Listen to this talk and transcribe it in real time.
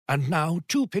And now,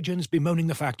 two pigeons bemoaning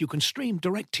the fact you can stream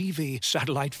DirecTV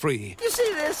satellite-free. You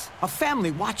see this? A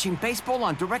family watching baseball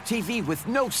on DirecTV with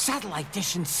no satellite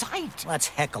dish in sight. Let's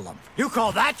heckle them. You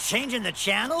call that changing the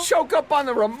channel? Choke up on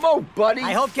the remote, buddy.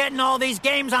 I hope getting all these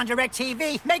games on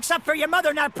DirecTV makes up for your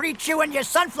mother not pre-chewing your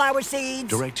sunflower seeds.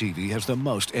 DirecTV has the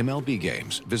most MLB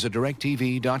games. Visit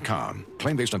DirecTV.com.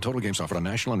 Claim based on total games offered on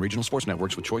national and regional sports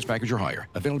networks with choice package or higher.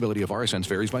 Availability of RSNs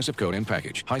varies by zip code and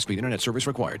package. High-speed internet service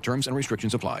required. Terms and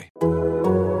restrictions apply.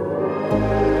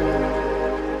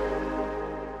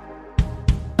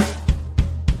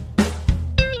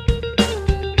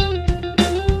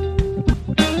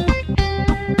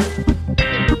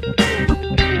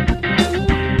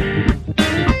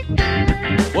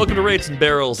 Welcome to Rates and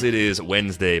Barrels. It is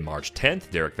Wednesday, March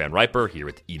 10th. Derek Van Riper here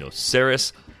with Enos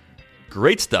Saris.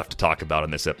 Great stuff to talk about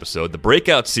in this episode. The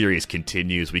breakout series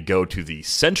continues. We go to the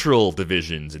central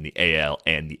divisions in the AL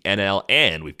and the NL,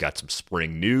 and we've got some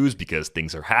spring news because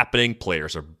things are happening.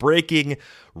 Players are breaking.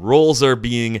 Roles are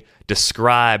being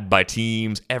described by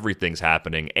teams. Everything's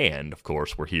happening. And, of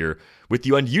course, we're here with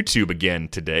you on YouTube again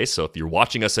today. So if you're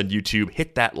watching us on YouTube,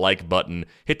 hit that like button,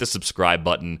 hit the subscribe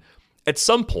button. At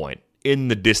some point in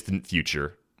the distant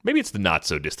future, maybe it's the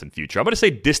not-so-distant future. I'm going to say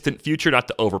distant future, not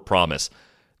to overpromise.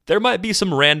 There might be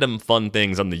some random fun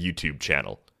things on the YouTube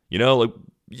channel. You know, like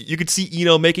you could see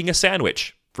Eno making a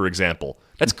sandwich, for example.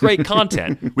 That's great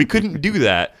content. We couldn't do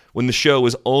that when the show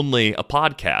was only a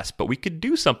podcast, but we could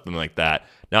do something like that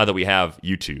now that we have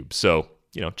YouTube. So,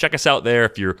 you know, check us out there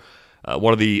if you're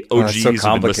one of the OGs. It's so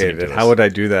complicated. How would I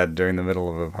do that during the middle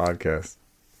of a podcast?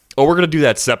 Oh, we're going to do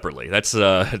that separately. We're not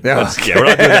doing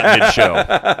that mid-show.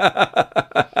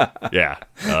 Yeah,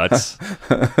 that's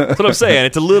what I'm saying.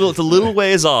 It's a little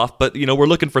ways off, but you know we're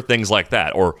looking for things like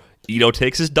that. Or Eno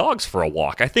takes his dogs for a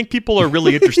walk. I think people are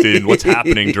really interested in what's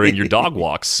happening during your dog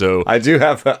walks. So I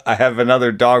have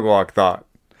another dog walk thought.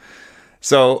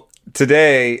 So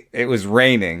today it was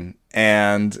raining,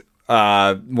 and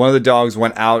one of the dogs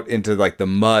went out into like the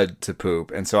mud to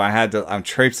poop, and so I'm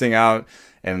traipsing out.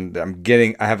 And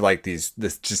I have like this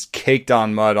just caked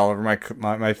on mud all over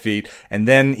my feet. And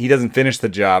then he doesn't finish the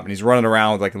job and he's running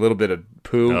around with like a little bit of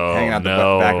poo hanging out the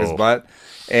back of his butt.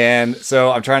 And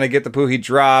so I'm trying to get the poo he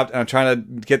dropped, and I'm trying to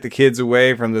get the kids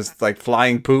away from this like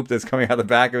flying poop that's coming out the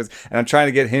back of his, and I'm trying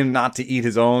to get him not to eat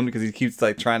his own because he keeps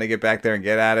like trying to get back there and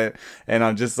get at it. And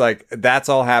I'm just like, that's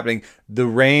all happening. The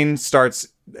rain starts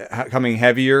coming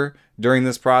heavier during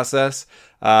this process.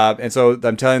 And so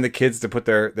I'm telling the kids to put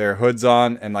their hoods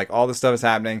on, and like all this stuff is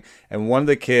happening. And one of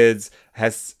the kids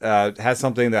has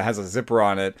something that has a zipper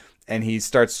on it, and he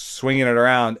starts swinging it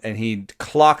around, and he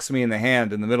clocks me in the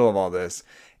hand in the middle of all this.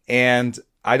 And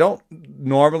I don't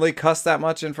normally cuss that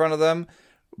much in front of them,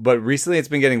 but recently it's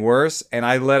been getting worse, and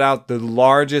I let out the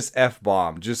largest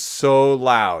F-bomb, just so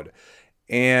loud.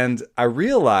 And I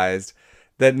realized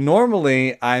that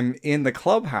normally I'm in the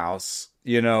clubhouse,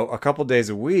 you know, a couple days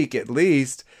a week at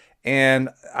least, and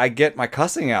I get my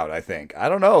cussing out, I think. I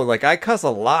don't know, like I cuss a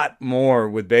lot more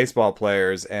with baseball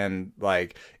players and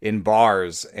like in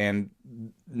bars, and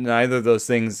neither of those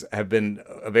things have been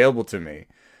available to me.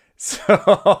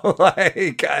 So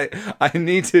like I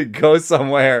need to go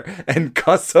somewhere and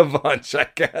cuss a bunch, I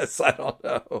guess. I don't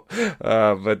know.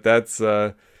 But that's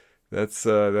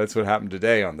what happened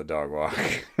today on the dog walk.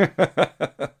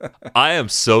 I am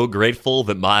so grateful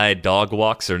that my dog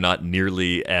walks are not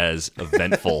nearly as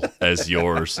eventful as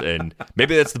yours. And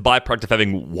maybe that's the byproduct of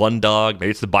having one dog.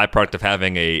 Maybe it's the byproduct of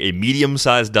having a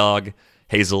medium-sized dog,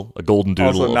 Hazel, a golden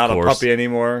doodle, also not of course. A puppy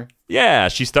anymore. Yeah,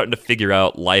 she's starting to figure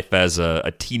out life as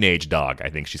a teenage dog. I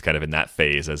think she's kind of in that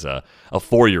phase as a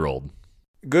 4-year-old.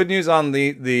 Good news on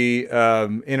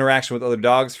the interaction with other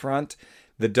dogs front.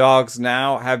 The dogs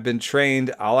now have been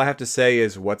trained. All I have to say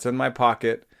is, what's in my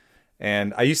pocket?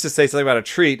 And I used to say something about a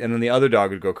treat, and then the other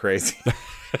dog would go crazy.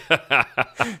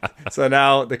 So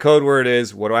now the code word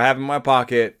is, what do I have in my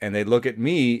pocket? And they look at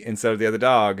me instead of the other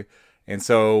dog. And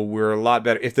so we're a lot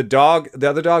better. If the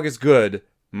other dog is good,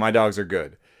 my dogs are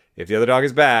good. If the other dog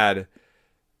is bad,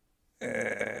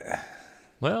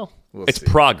 well, it's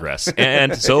progress.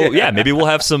 And so, yeah, maybe we'll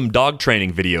have some dog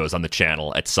training videos on the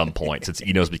channel at some point, since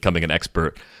Eno's becoming an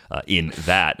expert in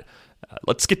that.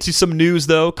 Let's get to some news,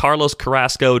 though. Carlos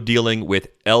Carrasco dealing with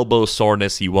elbow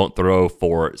soreness. He won't throw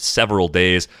for several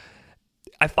days.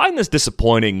 I find this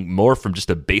disappointing more from just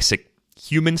a basic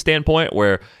human standpoint,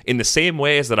 where in the same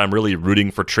way as that I'm really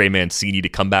rooting for Trey Mancini to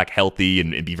come back healthy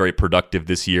and be very productive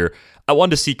this year, I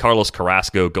wanted to see Carlos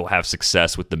Carrasco go have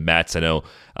success with the Mets. I know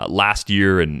last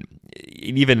year and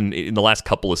even in the last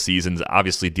couple of seasons,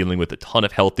 obviously dealing with a ton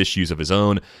of health issues of his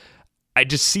own. I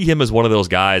just see him as one of those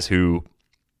guys who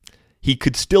he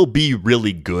could still be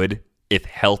really good if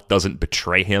health doesn't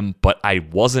betray him, but I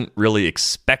wasn't really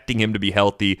expecting him to be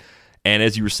healthy. And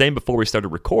as you were saying before we started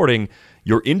recording,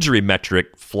 your injury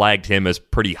metric flagged him as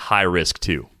pretty high risk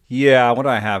too. Yeah, what do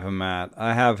I have him at?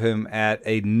 I have him at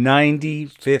a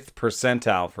 95th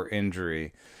percentile for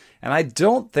injury. And I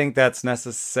don't think that's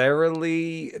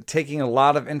necessarily taking a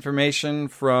lot of information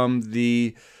from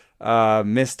the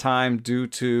missed time due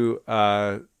to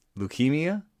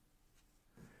leukemia.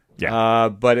 Yeah.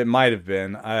 But it might have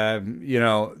been.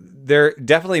 They're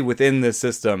definitely within this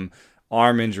system.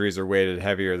 Arm injuries are weighted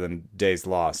heavier than days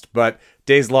lost, but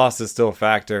days lost is still a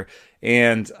factor.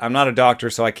 And I'm not a doctor,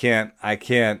 so I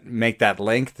can't make that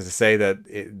link to say that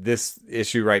this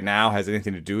issue right now has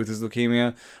anything to do with his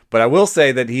leukemia. But I will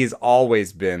say that he's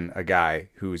always been a guy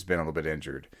who's been a little bit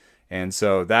injured. And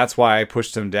so that's why I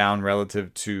pushed him down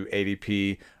relative to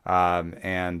ADP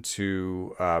and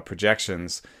to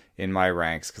projections in my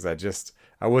ranks, because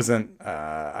I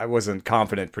wasn't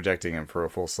confident projecting him for a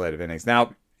full slate of innings.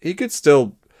 Now, he could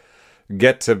still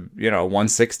get to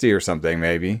 160 or something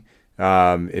maybe.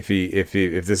 If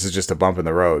this is just a bump in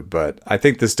the road, but I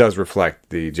think this does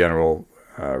reflect the general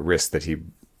risk that he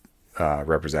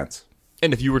represents.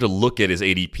 And if you were to look at his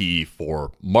ADP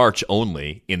for March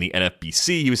only in the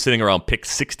NFBC, he was sitting around pick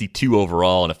 62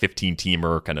 overall in a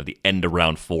 15-teamer, kind of the end of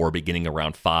round 4, beginning of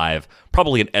round 5,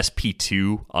 probably an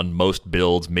SP2 on most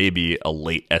builds, maybe a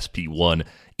late SP1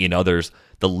 in others.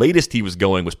 The latest he was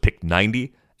going was pick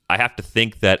 90. I have to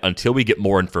think that until we get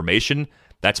more information,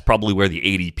 that's probably where the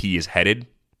ADP is headed,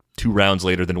 2 rounds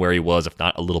later than where he was, if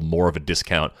not a little more of a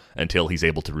discount, until he's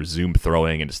able to resume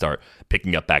throwing and to start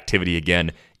picking up activity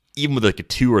again. Even with like a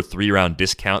 2 or 3 round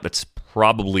discount, that's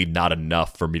probably not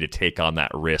enough for me to take on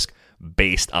that risk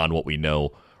based on what we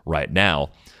know right now.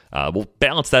 We'll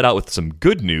balance that out with some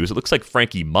good news. It looks like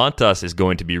Frankie Montas is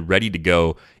going to be ready to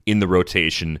go in the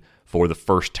rotation for the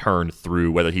first turn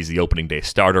through. Whether he's the opening day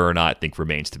starter or not, I think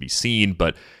remains to be seen.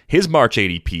 But his March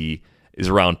ADP is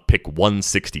around pick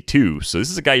 162. So this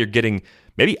is a guy you're getting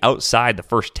maybe outside the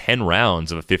first 10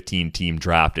 rounds of a 15-team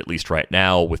draft, at least right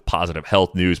now, with positive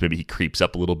health news. Maybe he creeps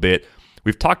up a little bit.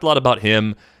 We've talked a lot about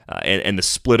him and the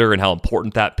splitter and how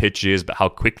important that pitch is, but how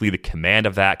quickly the command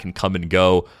of that can come and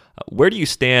go. Where do you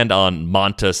stand on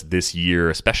Montas this year,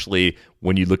 especially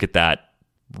when you look at that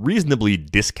reasonably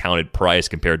discounted price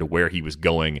compared to where he was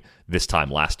going this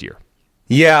time last year?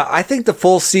 Yeah, I think the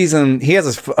full season, he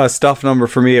has a stuff number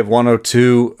for me of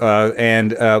 102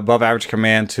 and above average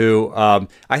command too. I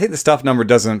think the stuff number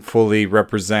doesn't fully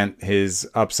represent his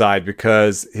upside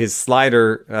because his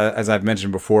slider, as I've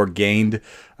mentioned before, gained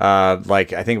I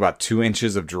think about 2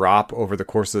 inches of drop over the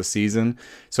course of the season.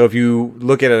 So if you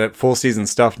look at a full season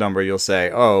stuff number, you'll say,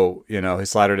 his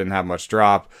slider didn't have much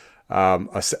drop. An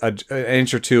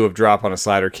inch or 2 of drop on a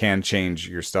slider can change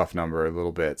your stuff number a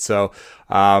little bit. So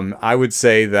I would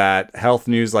say that health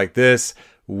news like this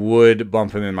would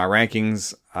bump him in my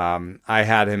rankings. I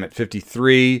had him at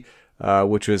 53,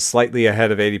 which was slightly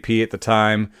ahead of ADP at the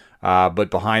time, but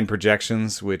behind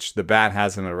projections, which the bat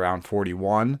has him at around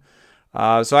 41.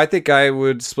 So I think I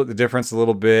would split the difference a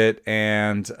little bit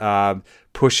and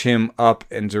push him up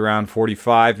into around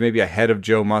 45, maybe ahead of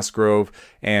Joe Musgrove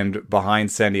and behind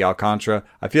Sandy Alcantara.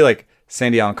 I feel like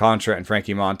Sandy Alcantara and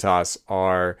Frankie Montas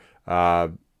are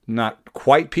not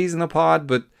quite peas in the pod,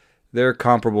 but they're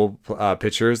comparable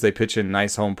pitchers. They pitch in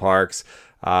nice home parks.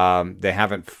 They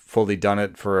haven't fully done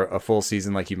it for a full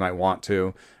season like you might want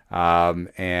to,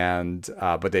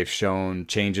 but they've shown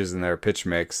changes in their pitch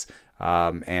mix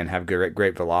and have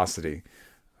great velocity.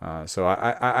 So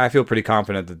I feel pretty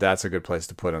confident that that's a good place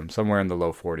to put him, somewhere in the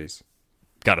low 40s.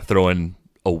 Got to throw in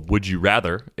a would you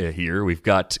rather here. We've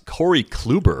got Corey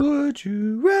Kluber. Would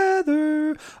you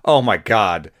rather? Oh my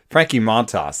God. Frankie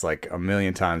Montas like a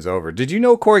million times over. Did you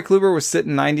know Corey Kluber was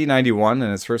sitting 90-91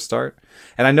 in his first start?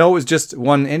 And I know it was just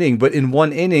 1 inning, but in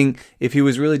 1 inning, if he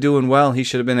was really doing well, he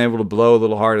should have been able to blow a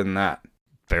little harder than that.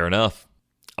 Fair enough.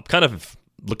 I'm kind of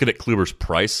looking at Kluber's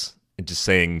price and just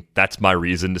saying that's my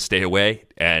reason to stay away,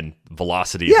 and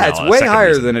velocity is it's way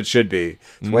higher than it should be.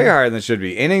 It's way higher than it should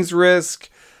be. Innings risk.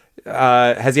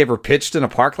 Has he ever pitched in a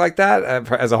park like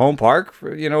that as a home park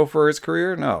for his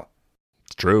career? No.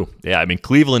 It's true. Yeah, I mean,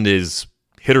 Cleveland is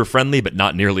hitter friendly, but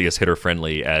not nearly as hitter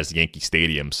friendly as Yankee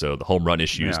Stadium, so the home run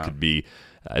issues could be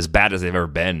as bad as they've ever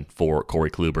been for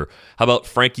Corey Kluber. How about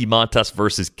Frankie Montas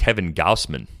versus Kevin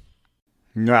Gausman?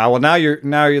 No, well, now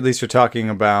at least you're talking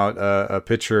about a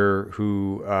pitcher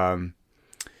who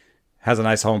has a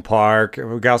nice home park.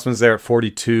 Gausman's there at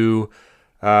 42,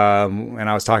 and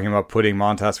I was talking about putting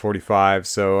Montas 45.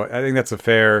 So I think that's a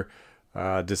fair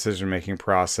decision-making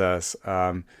process.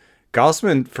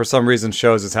 Gaussman, for some reason,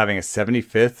 shows as having a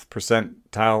 75th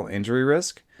percentile injury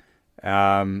risk.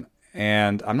 And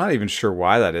I'm not even sure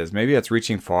why that is. Maybe it's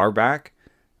reaching far back.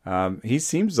 He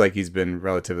seems like he's been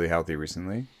relatively healthy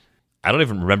recently. I don't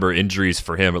even remember injuries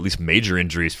for him, at least major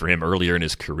injuries for him earlier in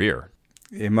his career.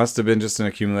 It must have been just an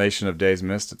accumulation of days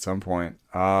missed at some point.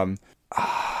 You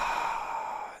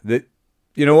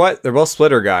know what? They're both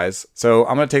splitter guys. So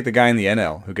I'm going to take the guy in the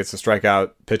NL who gets to strike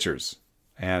out pitchers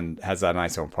and has that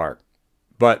nice home park.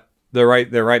 But they're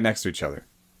right next to each other.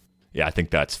 Yeah, I think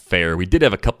that's fair. We did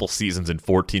have a couple seasons in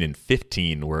 14 and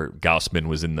 15 where Gaussman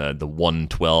was in the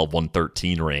 112,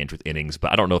 113 range with innings,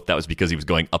 but I don't know if that was because he was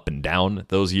going up and down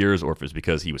those years or if it was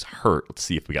because he was hurt. Let's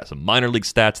see if we got some minor league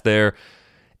stats there.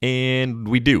 And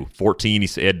we do. 14,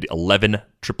 he had 11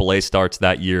 AAA starts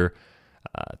that year.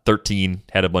 13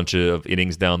 had a bunch of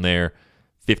innings down there.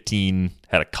 15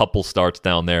 had a couple starts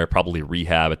down there, probably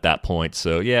rehab at that point.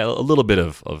 So, yeah, a little bit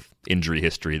of injury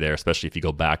history there, especially if you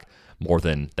go back more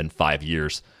than 5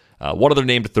 years. One other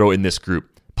name to throw in this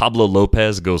group, Pablo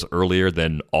Lopez goes earlier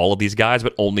than all of these guys,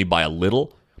 but only by a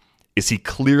little. Is he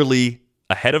clearly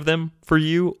ahead of them for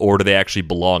you, or do they actually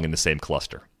belong in the same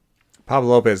cluster? Pablo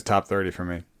Lopez, top 30 for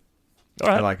me. All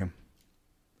right. I like him.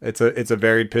 It's a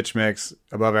varied pitch mix,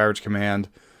 above average command.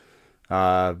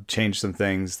 Changed some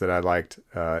things that I liked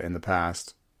in the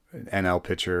past. NL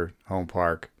pitcher, home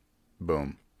park,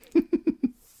 boom.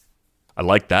 I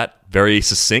like that. Very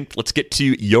succinct. Let's get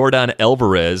to Yordan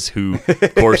Alvarez, who,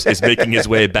 of course, is making his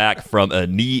way back from a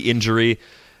knee injury.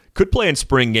 Could play in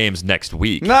spring games next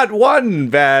week. Not one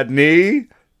bad knee,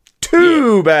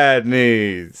 two bad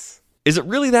knees. Is it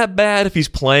really that bad if he's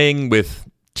playing with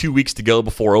 2 weeks to go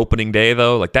before opening day,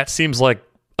 though? Like, that seems like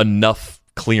enough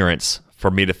clearance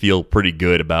for me to feel pretty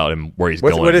good about him where he's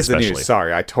going. What is especially. The news?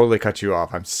 Sorry, I totally cut you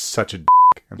off. I'm such a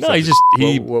No, he's just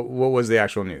What was the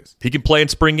actual news? He can play in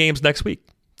spring games next week,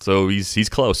 so he's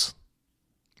close,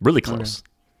 really close. Okay.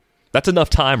 That's enough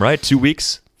time, right? 2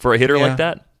 weeks for a hitter like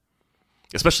that,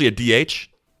 especially a DH.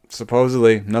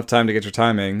 Supposedly enough time to get your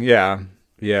timing. Yeah.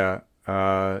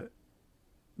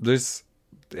 There's,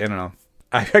 I don't know.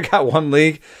 I got one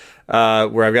league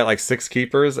where I've got like 6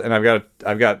 keepers, and I've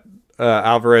got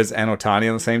Alvarez and Ohtani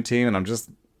on the same team, and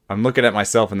I'm looking at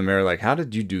myself in the mirror like, how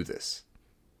did you do this?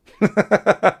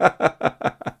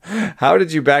 How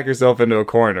did you back yourself into a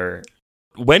corner?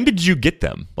 When did you get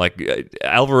them? Like,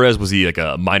 Alvarez, was he like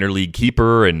a minor league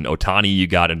keeper, and Ohtani you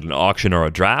got in an auction or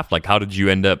a draft? Like, how did you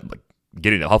end up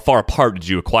getting them? How far apart did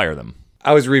you acquire them?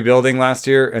 I was rebuilding last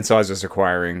year, and so I was just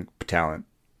acquiring talent.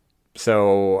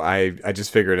 So I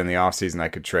just figured in the offseason I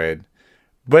could trade.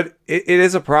 But it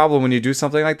is a problem when you do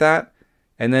something like that,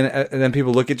 and then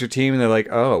people look at your team and they're like,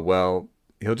 oh, well,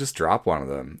 he'll just drop one of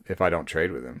them if I don't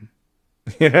trade with him.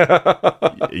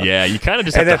 Yeah, you kind of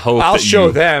just have to hope. I'll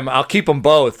show them. I'll keep them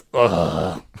both.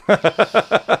 There's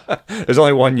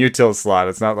only one util slot.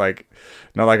 It's not like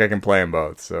I can play them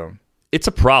both. So it's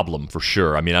a problem for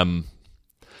sure. I mean, I'm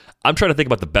trying to think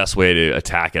about the best way to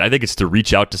attack it. I think it's to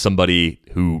reach out to somebody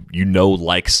who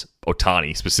likes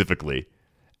Ohtani specifically,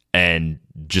 and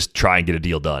just try and get a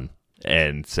deal done.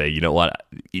 And say, you know what,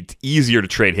 it's easier to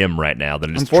trade him right now than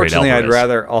it is to trade Alvarez. Unfortunately, I'd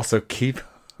rather also keep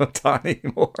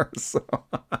Ohtani more. So.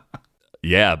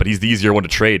 Yeah, but he's the easier one to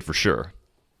trade for sure.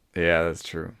 Yeah, that's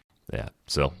true. Yeah,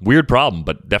 so weird problem,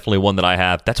 but definitely one that I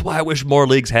have. That's why I wish more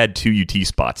leagues had 2 UT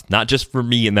spots. Not just for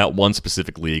me in that one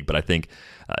specific league, but I think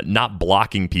not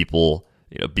blocking people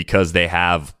because they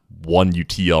have one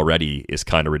UT already is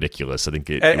kind of ridiculous. I think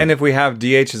and if we have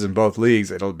DHs in both leagues,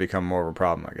 it'll become more of a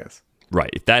problem, I guess. Right.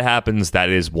 If that happens, that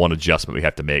is one adjustment we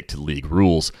have to make to the league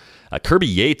rules. Kirby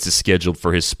Yates is scheduled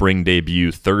for his spring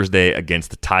debut Thursday against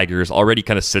the Tigers, already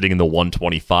kind of sitting in the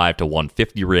 125 to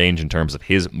 150 range in terms of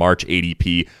his March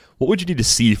ADP. What would you need to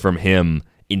see from him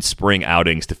in spring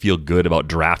outings to feel good about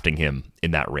drafting him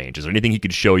in that range? Is there anything he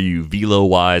could show you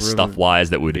velo-wise, stuff-wise,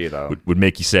 that would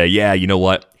make you say, yeah, you know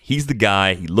what? He's the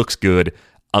guy. He looks good.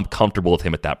 I'm comfortable with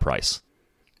him at that price.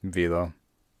 Velo.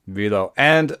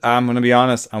 And I'm going to be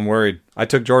honest, I'm worried. I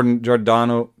took Jordan.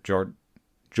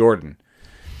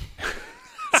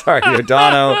 Sorry,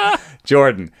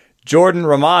 Jordan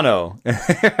Romano.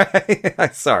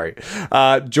 Sorry.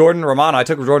 Jordan Romano. I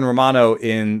took Jordan Romano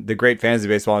in the Great Fantasy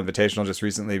Baseball Invitational just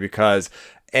recently because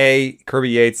Kirby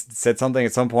Yates said something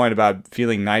at some point about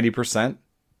feeling 90%.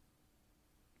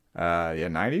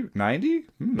 90?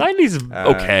 90's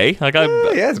okay.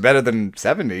 Yeah, it's better than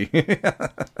 70.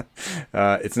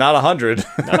 It's not 100.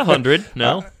 Not 100,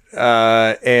 no.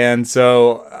 And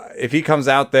so if he comes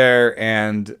out there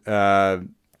and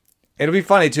it'll be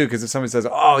funny too, because if somebody says,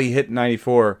 oh, he hit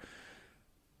 94,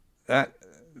 I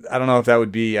don't know if that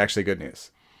would be actually good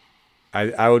news.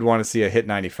 I would want to see a hit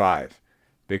 95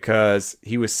 because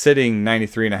he was sitting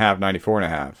 93.5,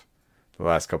 94.5 the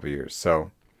last couple of years.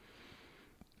 So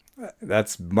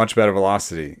that's much better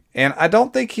velocity. And I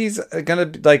don't think he's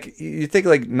going to, like, you think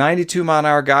like 92 mile an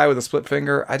hour guy with a split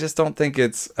finger. I just don't think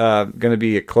it's going to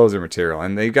be a closer material.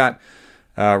 And they've got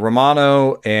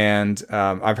Romano, and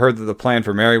I've heard that the plan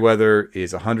for Merriweather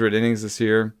is 100 innings this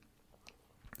year.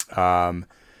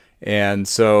 And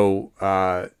so,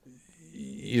 I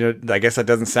guess that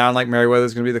doesn't sound like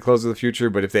Merriweather's going to be the closer of the future,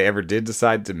 but if they ever did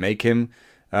decide to make him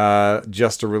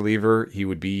just a reliever, he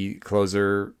would be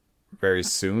closer very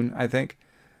soon, I think.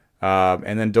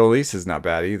 And then Dolis is not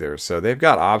bad either. So they've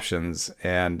got options,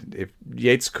 and if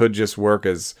Yates could just work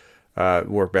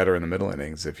better in the middle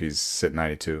innings if he's sitting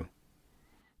 92.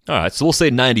 All right, so we'll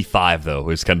say 95, though,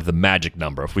 is kind of the magic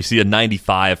number. If we see a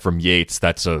 95 from Yates,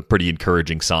 that's a pretty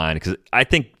encouraging sign, because I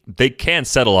think they can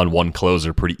settle on one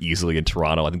closer pretty easily in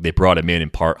Toronto. I think they brought him in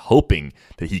part hoping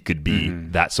that he could be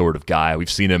that sort of guy. We've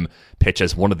seen him pitch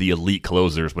as one of the elite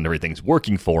closers when everything's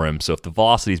working for him, so if the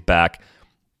velocity's back,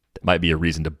 that might be a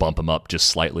reason to bump him up just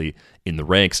slightly in the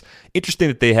ranks. Interesting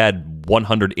that they had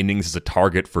 100 innings as a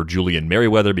target for Julian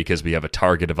Merriweather, because we have a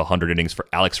target of 100 innings for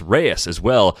Alex Reyes as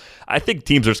well. I think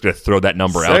teams are just going to throw that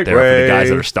number out there for the guys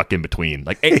that are stuck in between.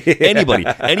 Like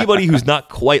anybody who's not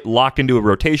quite locked into a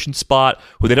rotation spot,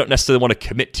 who they don't necessarily want to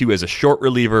commit to as a short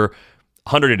reliever,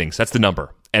 100 innings, that's the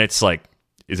number. And it's like,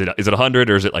 is it 100,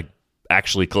 or is it like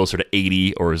actually closer to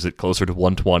 80, or is it closer to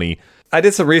 120? I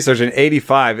did some research in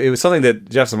 85. It was something that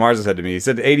Jeff Samardzija said to me. He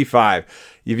said 85.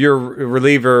 If you're a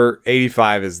reliever,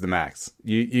 85 is the max.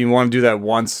 You want to do that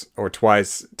once or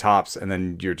twice tops, and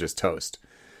then you're just toast.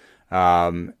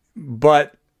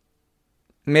 But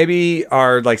maybe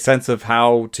our like sense of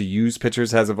how to use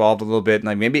pitchers has evolved a little bit. And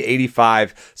like maybe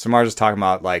 85, Samardzija's talking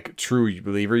about like true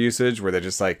reliever usage, where they're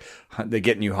just like they're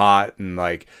getting you hot and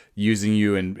like using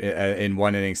you in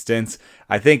one inning stints.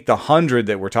 I think the 100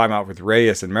 that we're talking about with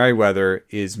Reyes and Merriweather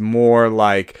is more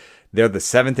like they're the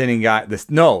 7th inning guy. They're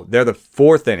the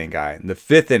 4th inning guy and the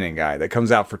 5th inning guy that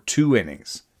comes out for 2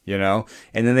 innings, and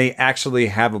then they actually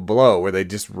have a blow where they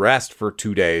just rest for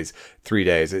 2 days, 3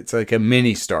 days. It's like a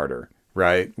mini starter,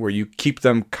 right? Where you keep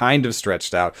them kind of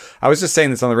stretched out. I was just saying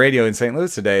this on the radio in St.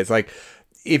 Louis today. It's like,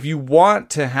 if you want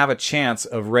to have a chance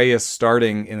of Reyes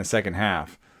starting in the second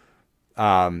half,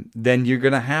 then you're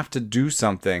going to have to do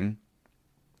something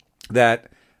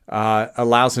that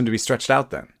allows him to be stretched out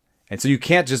then. And so you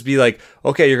can't just be like,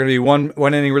 okay, you're going to be one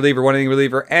inning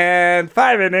reliever, and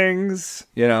 5 innings,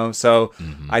 So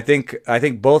I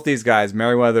think both these guys,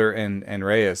 Merriweather and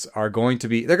Reyes, they're going to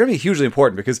be hugely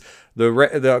important, because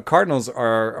the Cardinals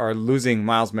are losing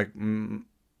Miles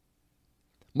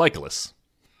Michaelis.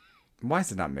 Why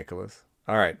is it not Michaelis?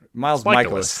 All right, Miles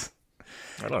Michaelis.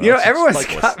 I don't know. Everyone's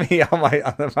got me on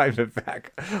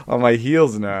my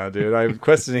heels now, dude. I'm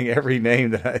questioning every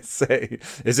name that I say.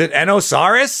 Is it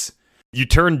Enosaurus? You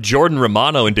turned Jordan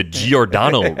Romano into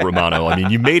Giordano Romano. I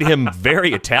mean, you made him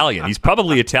very Italian. He's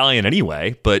probably Italian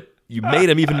anyway, but you made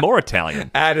him even more Italian.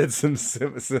 Added some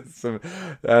syllables.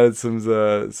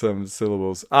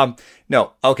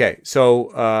 No. Okay.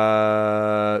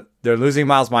 So they're losing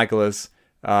Miles Michaelis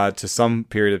to some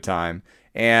period of time,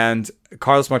 and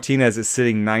Carlos Martinez is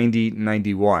sitting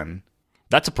 90-91.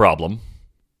 That's a problem.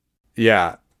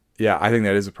 Yeah, I think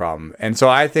that is a problem. And so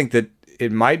I think that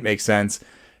it might make sense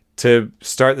to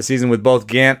start the season with both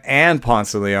Gant and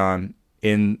Ponce de Leon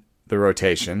in the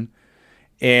rotation,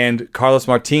 and Carlos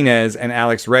Martinez and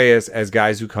Alex Reyes as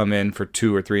guys who come in for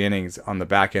 2 or 3 innings on the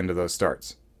back end of those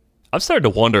starts. I'm starting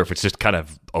to wonder if it's just kind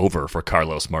of over for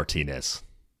Carlos Martinez.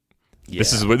 Yeah.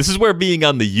 This is where being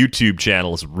on the YouTube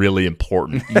channel is really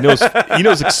important.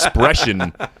 Eno's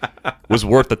expression was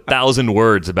worth 1,000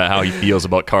 words about how he feels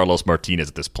about Carlos Martinez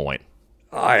at this point.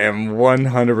 I am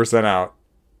 100% out.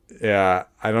 Yeah,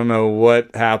 I don't know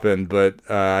what happened, but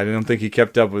I don't think he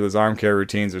kept up with his arm care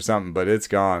routines or something, but it's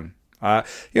gone.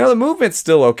 The movement's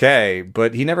still okay,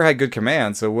 but he never had good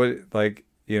command. So what are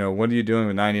you doing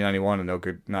with 90-91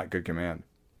 and not good command?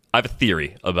 I have a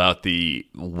theory about the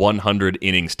 100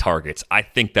 innings targets. I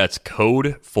think that's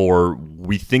code for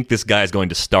we think this guy is going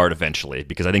to start eventually,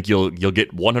 because I think you'll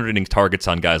get 100 innings targets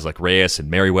on guys like Reyes and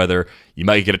Merriweather. You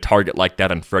might get a target like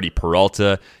that on Freddie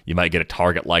Peralta. You might get a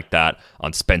target like that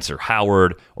on Spencer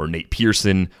Howard or Nate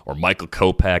Pearson or Michael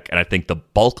Kopech. And I think the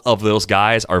bulk of those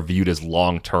guys are viewed as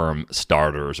long-term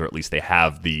starters, or at least they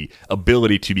have the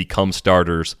ability to become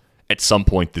starters at some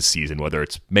point this season, whether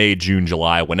it's May, June,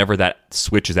 July, whenever that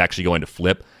switch is actually going to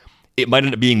flip. It might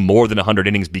end up being more than 100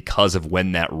 innings because of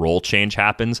when that role change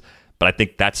happens, but I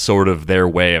think that's sort of their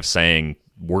way of saying,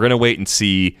 we're going to wait and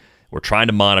see we're trying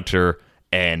to monitor,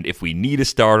 and if we need a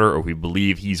starter or we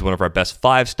believe he's one of our best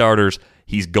 5 starters,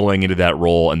 he's going into that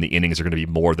role, and the innings are going to be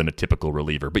more than a typical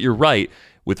reliever. But you're right,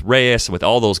 with Reyes and with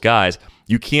all those guys,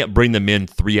 you can't bring them in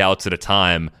 3 outs at a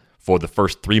time for the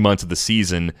first 3 months of the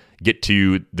season, get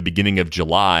to the beginning of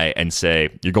July, and say,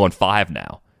 you're going 5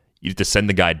 now. You have to send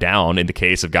the guy down in the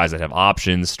case of guys that have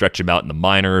options, stretch him out in the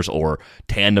minors, or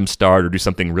tandem start, or do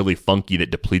something really funky that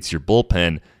depletes your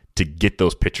bullpen to get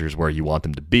those pitchers where you want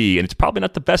them to be. And it's probably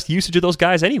not the best usage of those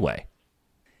guys anyway.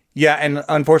 Yeah, and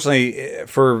unfortunately,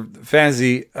 for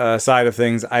fantasy side of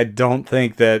things, I don't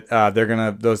think that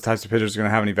those types of pitchers are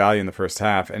gonna have any value in the first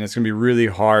half, and it's gonna be really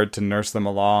hard to nurse them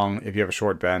along if you have a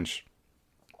short bench.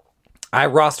 I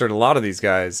rostered a lot of these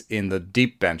guys in the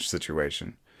deep bench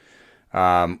situation,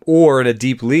 or in a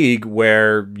deep league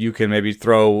where you can maybe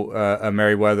throw a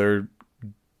Merriweather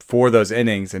for those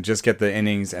innings and just get the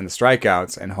innings and the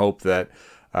strikeouts and hope that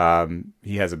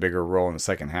he has a bigger role in the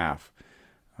second half.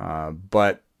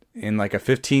 But in like a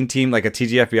 15-team, like a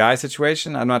TGFBI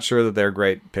situation, I'm not sure that they're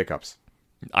great pickups.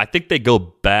 I think they go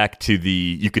back to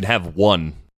you can have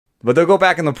one. But they'll go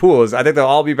back in the pools. I think they'll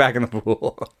all be back in the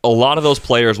pool. A lot of those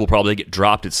players will probably get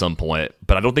dropped at some point,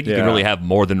 but I don't think you can really have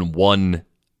more than one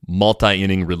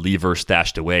multi-inning reliever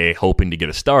stashed away hoping to get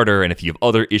a starter. And if you have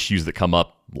other issues that come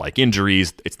up, like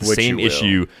injuries, it's the same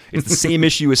issue. It's the same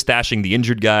issue as stashing the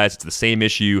injured guys. It's the same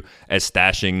issue as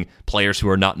stashing players who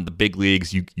are not in the big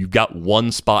leagues. You've got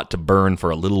one spot to burn for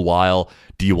a little while.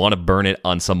 Do you want to burn it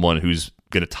on someone who's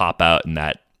going to top out in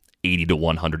that 80 to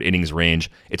 100 innings range?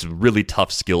 It's really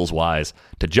tough skills-wise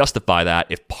to justify that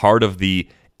if part of the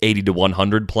 80 to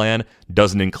 100 plan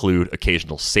doesn't include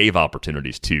occasional save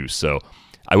opportunities too. So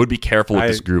I would be careful with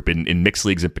this group in mixed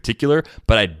leagues in particular,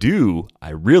 but I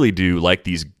really do like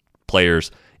these players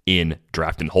in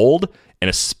draft and hold, and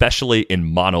especially in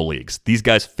mono leagues. These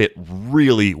guys fit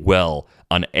really well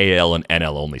on AL and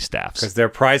NL only staffs. Because their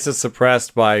price is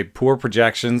suppressed by poor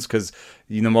projections, because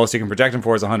the most you can project them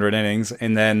for is 100 innings,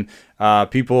 and then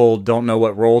people don't know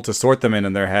what role to sort them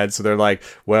in their head, so they're like,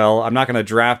 well, I'm not going to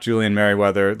draft Julian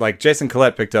Merriweather. Like Jason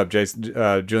Collette picked up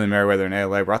Julian Merriweather in AL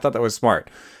where I thought that was smart,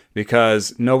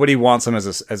 because nobody wants him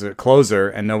as a closer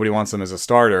and nobody wants him as a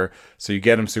starter, so you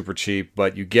get him super cheap.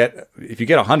 But if you get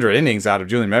 100 innings out of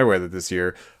Julian Merriweather this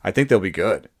year, I think they'll be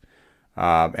good.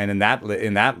 And in that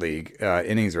league,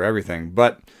 innings are everything.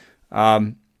 But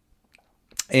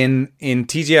in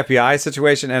TGFBI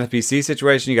situation, NFBC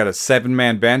situation, you got a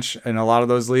 7-man bench in a lot of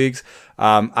those leagues.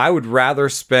 I would rather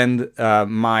spend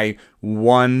my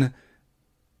one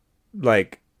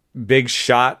like big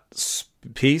shot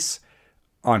piece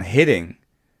on hitting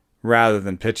rather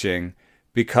than pitching,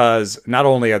 because not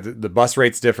only are the bus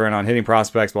rates different on hitting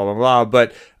prospects, blah, blah, blah,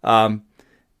 but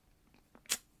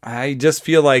I just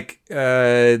feel like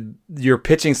your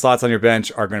pitching slots on your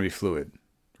bench are going to be fluid,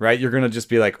 right? You're going to just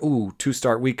be like, ooh,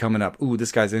 2-start week coming up. Ooh,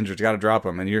 this guy's injured. You got to drop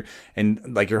him.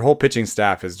 And like your whole pitching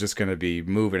staff is just going to be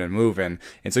moving and moving.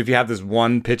 And so if you have this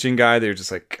one pitching guy that you're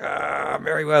just like,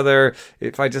 Merriweather,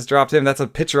 if I just dropped him, that's a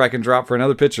pitcher I can drop for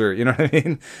another pitcher. You know what I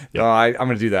mean? Yep. So I'm going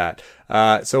to do that.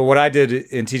 So what I did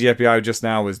in TGFBI just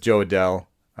now was Joe Adell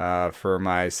for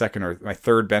my second or my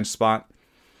third bench spot.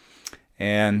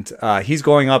 And he's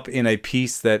going up in a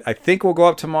piece that I think will go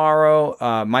up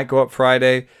tomorrow, might go up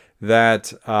Friday. That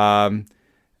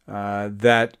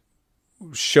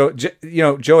show, Joe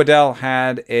Adell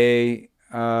had a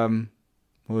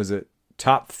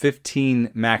top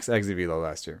 15 max exit velo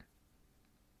last year.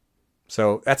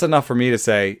 So that's enough for me to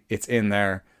say it's in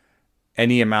there.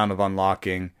 Any amount of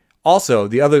unlocking. Also,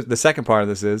 the second part of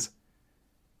this is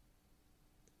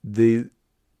the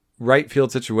right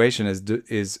field situation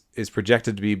is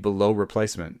projected to be below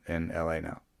replacement in LA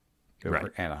now, right.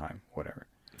 Or Anaheim, whatever.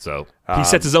 So he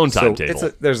sets his own timetable.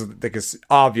 So there's like an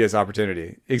obvious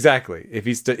opportunity. Exactly. If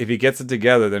he gets it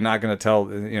together, they're not going to tell.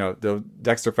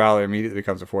 Dexter Fowler immediately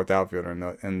becomes a fourth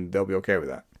outfielder, and they'll be okay with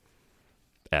that.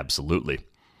 Absolutely.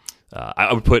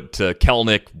 I would put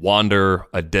Kelenic, Wander,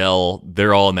 Adell.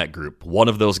 They're all in that group. One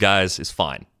of those guys is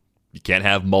fine. You can't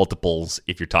have multiples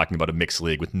if you're talking about a mixed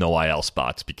league with no IL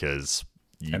spots, because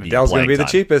you need Adell's going to be the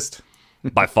cheapest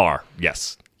by far.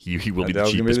 Yes, he will be the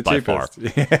cheapest by far.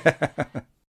 Yeah.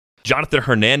 Jonathan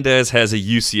Hernandez has a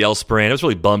UCL sprain. I was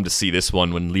really bummed to see this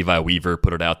one when Levi Weaver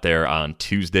put it out there on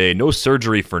Tuesday. No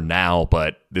surgery for now,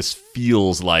 but this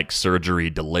feels like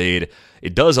surgery delayed.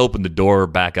 It does open the door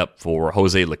back up for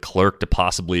Jose Leclerc to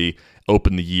possibly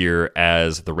open the year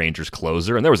as the Rangers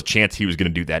closer, and there was a chance he was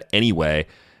going to do that anyway.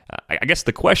 I guess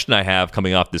the question I have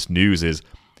coming off this news is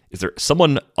there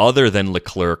someone other than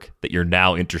Leclerc that you're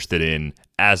now interested in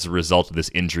as a result of this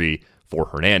injury for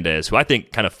Hernandez, who I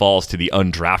think kind of falls to the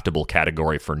undraftable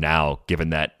category for now, given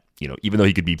that, even though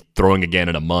he could be throwing again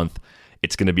in a month,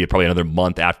 it's going to be probably another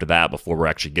month after that before we're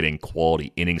actually getting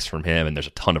quality innings from him, and there's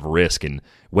a ton of risk in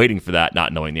waiting for that,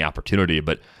 not knowing the opportunity.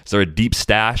 But is there a deep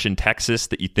stash in Texas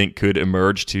that you think could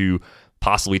emerge to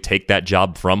possibly take that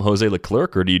job from Jose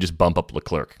Leclerc, or do you just bump up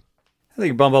Leclerc? I think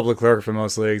you bump up Leclerc for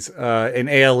most leagues. In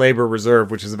AL Labor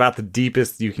Reserve, which is about the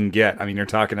deepest you can get. I mean, you're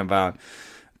talking about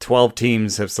 12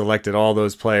 teams have selected all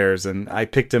those players, and I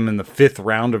picked him in the 5th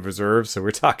round of reserve. So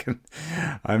we're talking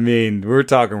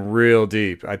real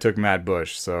deep. I took Matt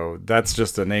Bush, so that's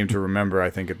just a name to remember,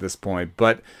 I think, at this point.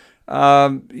 But,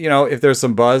 if there's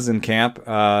some buzz in camp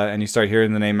and you start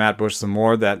hearing the name Matt Bush some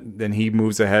more, then he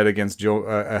moves ahead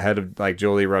ahead of like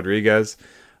Joely Rodriguez.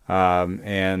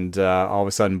 And all of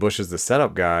a sudden Bush is the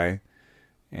setup guy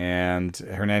and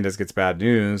Hernandez gets bad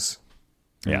news.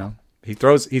 He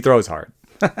throws hard.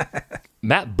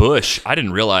 Matt Bush, I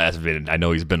didn't realize, I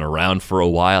know he's been around for a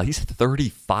while. He's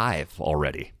 35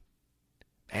 already.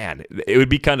 Man, it would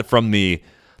be kind of from the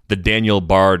Daniel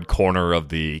Bard corner of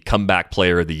the comeback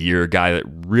player of the year, guy that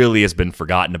really has been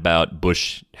forgotten about.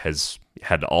 Bush has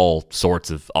had all sorts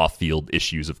of off-field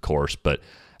issues, of course, but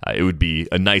it would be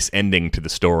a nice ending to the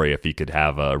story if he could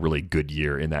have a really good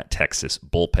year in that Texas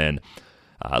bullpen.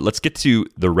 Let's get to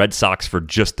the Red Sox for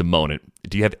just a moment.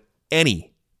 Do you have any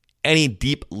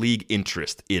deep league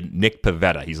interest in Nick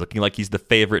Pivetta? He's looking like he's the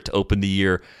favorite to open the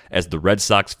year as the Red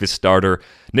Sox 5th starter.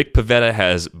 Nick Pivetta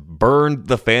has burned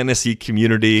the fantasy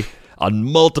community on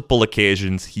multiple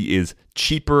occasions. He is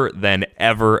cheaper than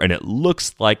ever, and it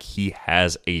looks like he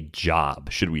has a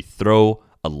job. Should we throw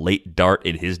a late dart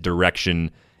in his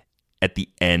direction at the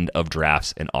end of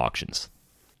drafts and auctions?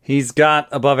 He's got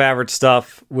above average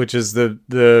stuff, which is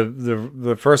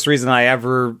the first reason I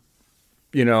ever,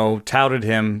 touted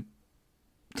him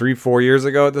 3-4 years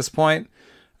ago at this point.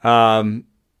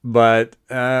 But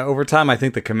over time, I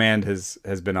think the command has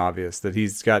been obvious that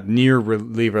he's got near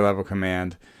reliever level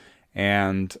command.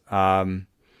 And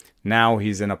now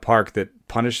he's in a park that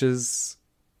punishes.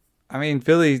 I mean,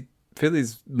 Philly's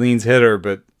leans hitter,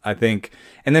 but I think,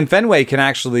 and then Fenway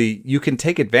you can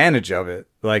take advantage of it.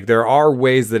 Like, there are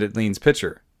ways that it leans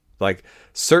pitcher. Like,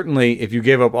 certainly if you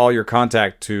gave up all your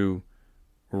contact to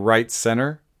right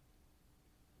center,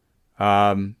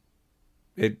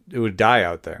 it would die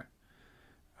out there.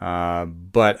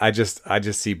 But I just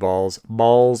see balls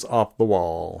off the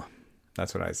wall.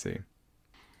 That's what I see.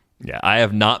 Yeah, I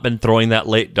have not been throwing that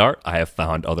late dart. I have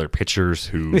found other pitchers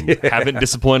who haven't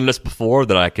disappointed us before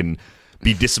that I can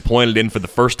be disappointed in for the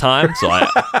first time. So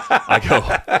I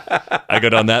go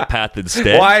down that path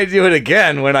instead. Why do it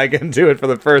again when I can do it for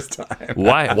the first time?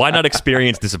 Why not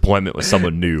experience disappointment with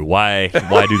someone new? Why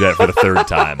do that for the 3rd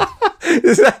time?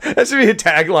 That should be a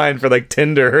tagline for like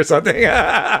Tinder or something.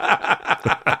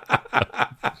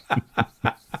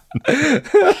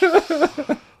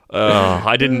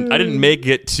 I didn't make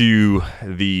it to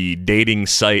the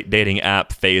dating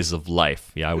app phase of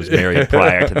life. Yeah, I was married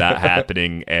prior to that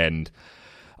happening, and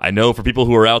I know for people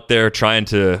who are out there trying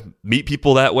to meet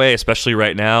people that way, especially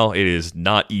right now, it is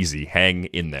not easy. Hang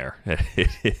in there.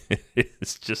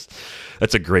 It's just,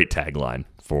 that's a great tagline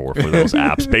for those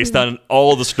apps, based on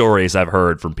all the stories I've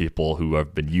heard from people who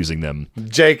have been using them.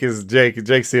 Jake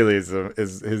Seeley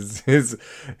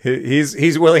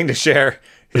he's willing to share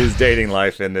his dating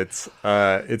life, and it's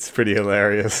pretty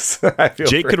hilarious. I feel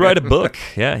Jake could write a book.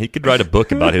 Yeah, he could write a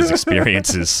book about his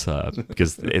experiences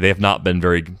because they have not been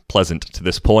very pleasant to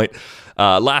this point.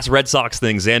 Last Red Sox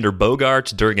thing, Xander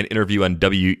Bogaerts, during an interview on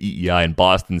WEEI in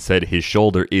Boston, said his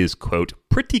shoulder is, quote,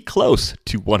 pretty close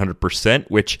to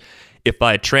 100%, which, if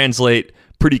I translate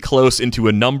pretty close into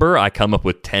a number, I come up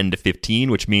with 10 to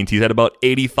 15, which means he's at about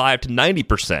 85 to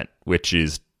 90%, which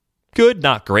is good,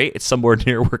 not great. It's somewhere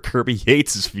near where Kirby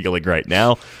Yates is feeling right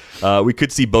now. We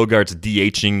could see Bogaerts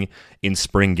DHing in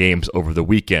spring games over the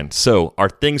weekend. So are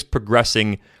things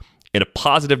progressing in a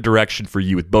positive direction for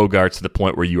you with Bogaerts to the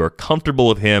point where you are comfortable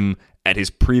with him at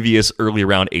his previous early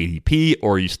round ADP,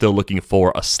 or are you still looking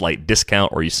for a slight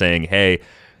discount, or are you saying, hey,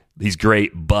 he's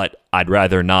great, but I'd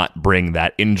rather not bring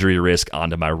that injury risk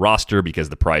onto my roster because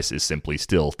the price is simply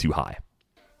still too high?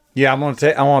 Yeah, I want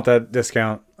that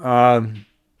discount.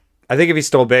 I think if he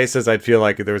stole bases, I'd feel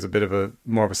like there was a bit of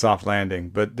more of a soft landing.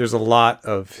 But there's a lot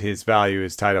of his value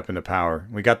is tied up into power.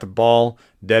 We got the ball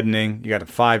deadening. You got a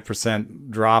 5%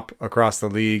 drop across the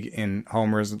league in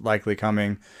homers likely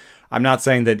coming. I'm not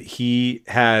saying that he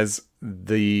has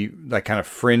the kind of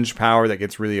fringe power that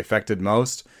gets really affected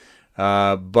most,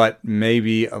 but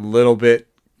maybe a little bit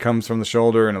comes from the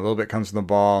shoulder and a little bit comes from the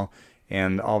ball.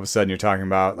 and all of a sudden you're talking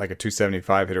about like a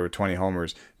 275 hitter with 20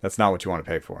 homers. That's not what you want to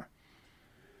pay for.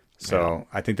 So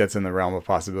I think that's in the realm of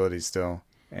possibilities still,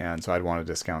 and so I'd want a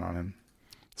discount on him.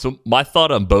 So my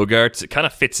thought on Bogaerts, it kind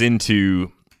of fits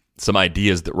into some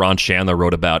ideas that Ron Chandler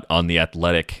wrote about on The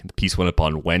Athletic. The piece went up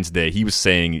on Wednesday. He was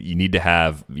saying you need to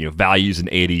have values and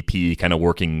ADP kind of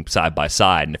working side by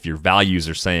side. And if your values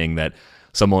are saying that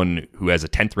someone who has a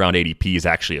 10th round ADP is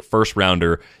actually a first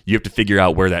rounder, you have to figure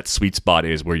out where that sweet spot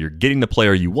is, where you're getting the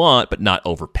player you want but not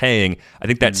overpaying. I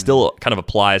think that still kind of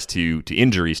applies to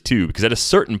injuries too, because at a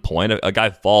certain point, a guy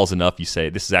falls enough, you say,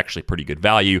 this is actually pretty good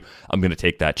value, I'm going to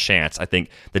take that chance. I think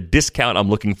the discount I'm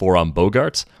looking for on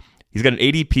Bogaerts, he's got an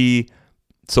ADP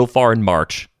so far in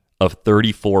March of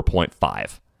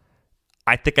 34.5.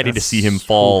 I think I need to see him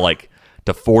fall like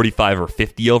to 45 or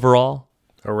 50 overall.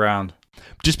 Around.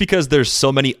 Just because there's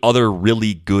so many other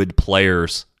really good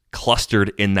players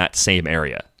clustered in that same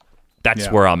area.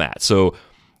 That's where I'm at. So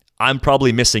I'm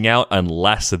probably missing out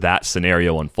unless that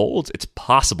scenario unfolds. It's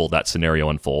possible that scenario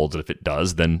unfolds, and if it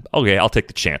does, then okay, I'll take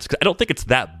the chance. 'Cause I don't think it's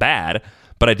that bad,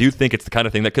 but I do think it's the kind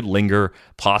of thing that could linger,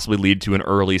 possibly lead to an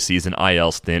early season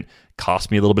IL stint, cost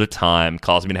me a little bit of time,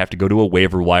 cause me to have to go to a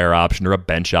waiver wire option or a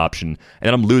bench option, and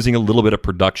then I'm losing a little bit of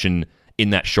production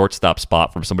in that shortstop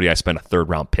spot from somebody I spent a third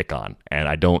round pick on. And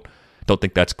I don't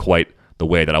think that's quite the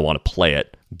way that I want to play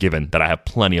it, given that I have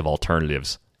plenty of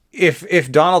alternatives.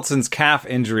 If Donaldson's calf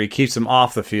injury keeps him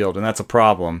off the field, and that's a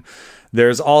problem,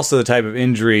 there's also the type of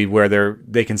injury where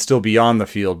they can still be on the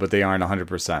field, but they aren't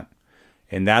 100%.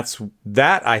 And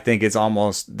that I think is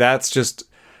that's just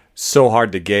so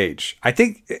hard to gauge.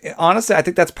 Honestly, I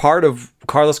think that's part of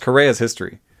Carlos Correa's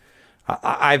history.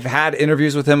 I've had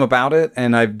interviews with him about it,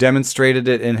 and I've demonstrated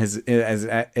it in his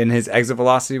exit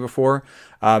velocity before.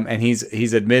 And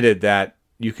he's admitted that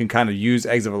you can kind of use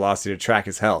exit velocity to track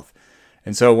his health.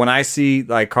 And so when I see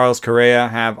like Carlos Correa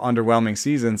have underwhelming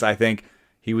seasons, I think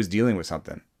he was dealing with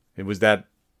something. It was that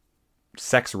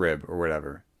sex rib or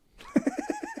whatever.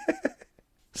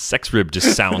 Sex Rib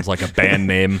just sounds like a band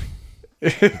name.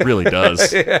 It really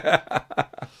does. Yeah.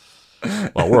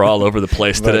 Well, we're all over the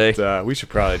place today. We should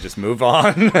probably just move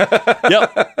on.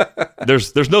 Yep.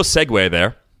 There's no segue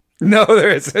there. No, there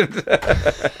isn't.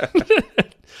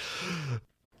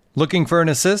 Looking for an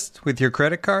assist with your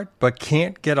credit card, but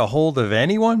can't get a hold of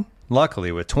anyone?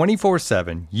 Luckily, with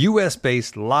 24/7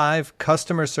 US-based live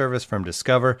customer service from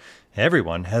Discover,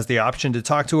 everyone has the option to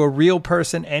talk to a real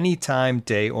person anytime,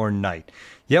 day or night.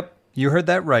 Yep, you heard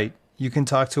that right. You can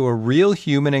talk to a real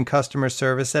human in customer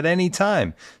service at any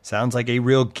time. Sounds like a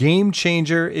real game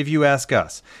changer if you ask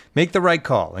us. Make the right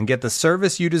call and get the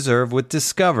service you deserve with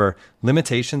Discover.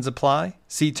 Limitations apply.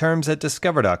 See terms at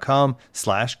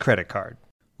discover.com/creditcard.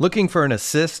 Looking for an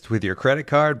assist with your credit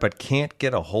card but can't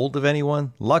get a hold of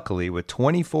anyone? Luckily, with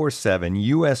 24/7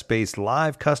 US-based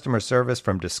live customer service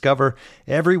from Discover,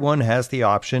 everyone has the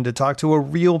option to talk to a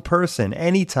real person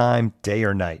anytime, day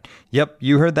or night. Yep,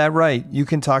 you heard that right. You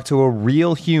can talk to a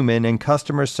real human in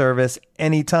customer service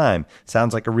anytime.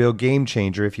 Sounds like a real game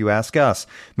changer if you ask us.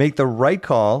 Make the right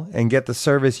call and get the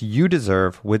service you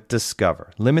deserve with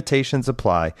Discover. Limitations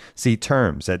apply. See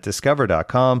terms at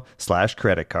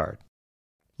discover.com/creditcard.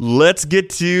 Let's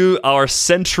get to our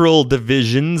central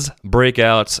divisions,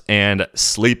 breakouts, and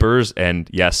sleepers. And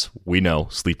yes, we know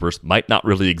sleepers might not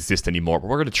really exist anymore, but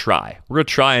we're going to try. We're going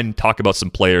to try and talk about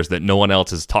some players that no one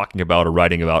else is talking about or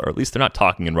writing about, or at least they're not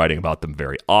talking and writing about them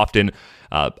very often.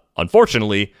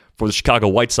 Unfortunately, for the Chicago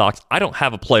White Sox, I don't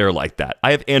have a player like that. I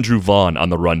have Andrew Vaughn on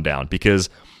the rundown because,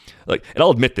 and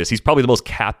I'll admit this, he's probably the most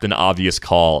captain obvious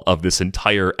call of this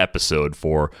entire episode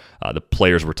for the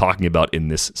players we're talking about in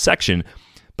this section.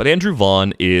 But Andrew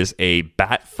Vaughn is a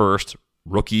bat-first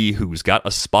rookie who's got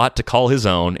a spot to call his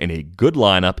own in a good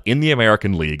lineup in the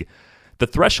American League. The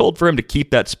threshold for him to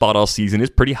keep that spot all season is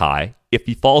pretty high. If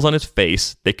he falls on his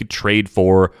face, they could trade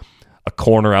for a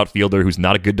corner outfielder who's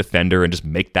not a good defender and just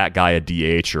make that guy a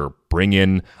DH, or bring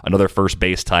in another first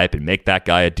base type and make that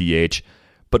guy a DH.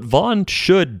 But Vaughn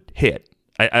should hit.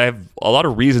 I have a lot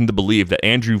of reason to believe that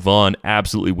Andrew Vaughn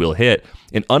absolutely will hit.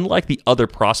 And unlike the other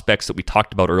prospects that we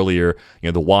talked about earlier,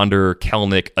 the Wander,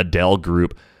 Kelnick, Adele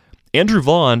group, Andrew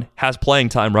Vaughn has playing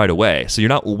time right away. So you're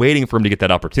not waiting for him to get that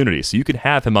opportunity. So you can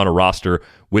have him on a roster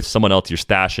with someone else you're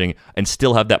stashing and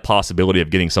still have that possibility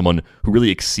of getting someone who really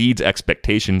exceeds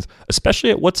expectations, especially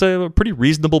at what's a pretty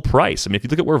reasonable price. I mean, if you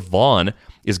look at where Vaughn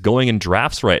is going in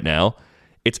drafts right now,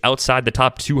 it's outside the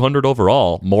top 200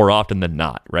 overall more often than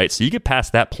not, right? So you get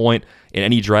past that point in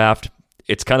any draft,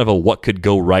 it's kind of a what could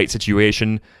go right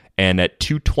situation. And at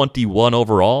 221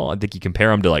 overall, I think you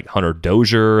compare him to like Hunter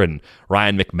Dozier and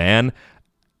Ryan McMahon.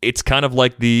 it's kind of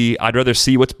like the I'd rather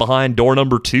see what's behind door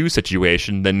number 2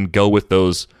 situation than go with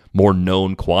those more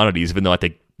known quantities, even though I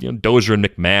think Dozier and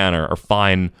McMahon are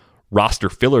fine roster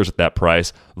fillers at that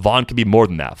price. Vaughn could be more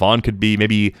than that. Vaughn could be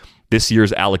maybe this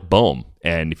year's Alec Boehm.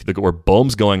 And if you look at where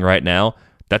Boehm's going right now,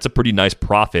 that's a pretty nice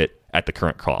profit at the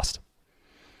current cost.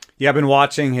 Yeah, I've been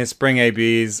watching his spring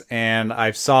ABs, and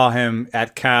I saw him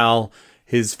at Cal.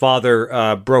 His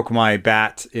father broke my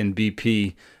bat in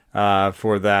BP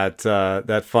for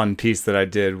that fun piece that I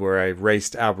did where I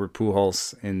raced Albert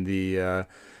Pujols in the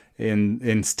in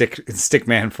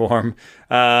stickman form.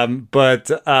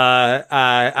 But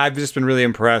I've just been really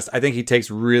impressed. I think he takes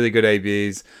really good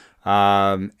ABs,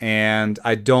 and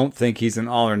I don't think he's an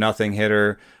all or nothing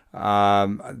hitter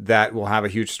that will have a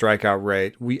huge strikeout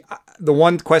rate. The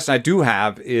one question I do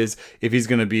have is if he's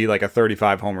going to be like a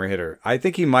 35 homer hitter. I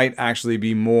think he might actually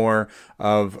be more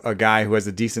of a guy who has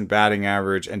a decent batting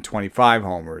average and 25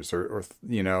 homers or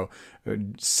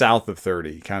south of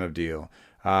 30 kind of deal.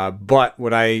 But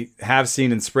what I have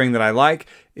seen in spring that I like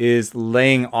is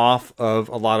laying off of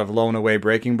a lot of low and away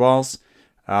breaking balls.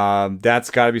 That's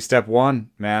got to be step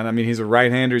one, man. I mean, he's a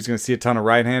right-hander. He's going to see a ton of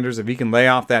right-handers. If he can lay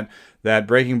off that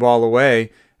breaking ball away,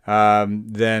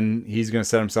 then he's going to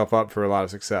set himself up for a lot of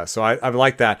success. So I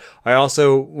like that. I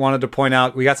also wanted to point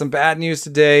out, we got some bad news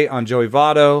today on Joey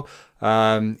Votto.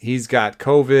 He's got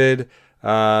COVID,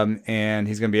 and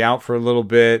he's going to be out for a little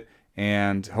bit.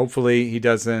 And hopefully he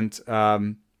doesn't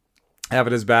have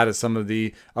it as bad as some of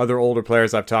the other older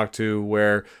players I've talked to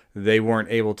where they weren't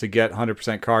able to get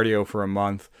 100% cardio for a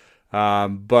month.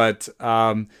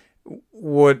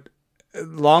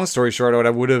 Long story short,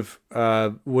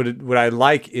 what I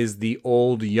like is the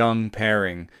old young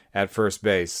pairing at first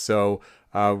base. So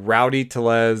Rowdy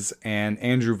Tellez and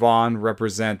Andrew Vaughn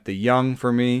represent the young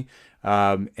for me,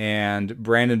 and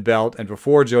Brandon Belt, and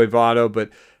before Joey Votto, but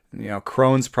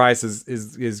Cron's price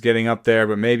is getting up there,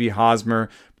 but maybe Hosmer.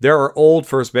 There are old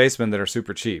first basemen that are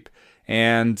super cheap.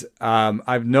 And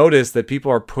I've noticed that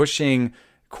people are pushing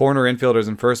corner infielders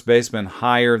and first basemen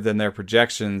higher than their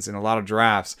projections in a lot of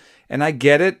drafts. And I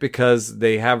get it because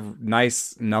they have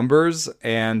nice numbers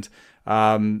and,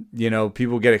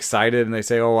 people get excited and they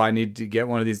say, oh, I need to get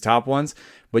one of these top ones.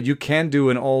 But you can do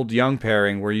an old young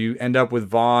pairing where you end up with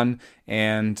Vaughn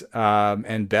and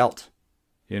Belt.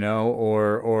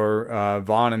 Or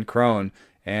Vaughn and Cron,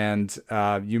 and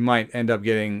you might end up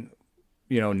getting,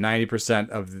 90%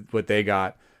 of what they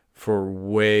got for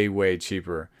way, way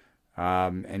cheaper.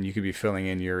 And you could be filling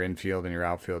in your infield and your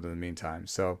outfield in the meantime.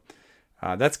 So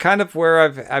that's kind of where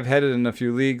I've headed in a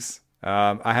few leagues.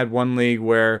 I had one league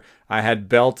where I had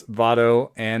Belt,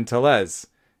 Votto, and Tellez.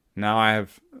 Now I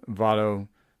have Votto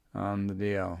on the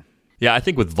DL. Yeah, I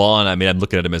think with Vaughn, I'm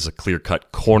looking at him as a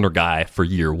clear-cut corner guy for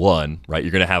year one, right?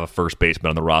 You're going to have a first baseman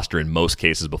on the roster in most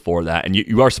cases before that, and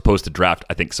you are supposed to draft,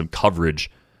 I think, some coverage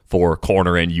for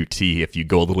corner and UT if you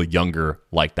go a little younger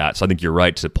like that. So I think you're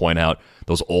right to point out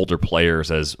those older players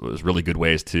as really good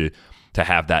ways to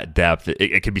have that depth.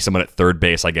 It could be someone at third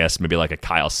base, I guess, maybe like a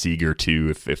Kyle Seager, too,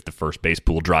 if the first base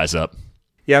pool dries up.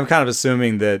 Yeah, I'm kind of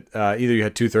assuming that either you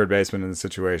had two third basemen in the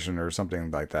situation or something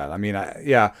like that. My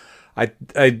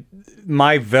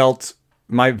Votto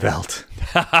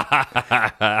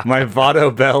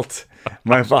Belt,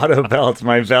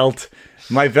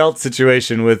 my Velt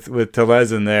situation with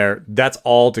Tellez in there, that's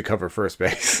all to cover first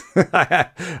base. I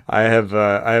have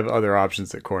other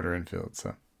options at corner infield.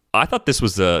 So I thought this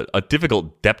was a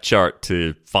difficult depth chart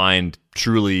to find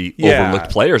truly overlooked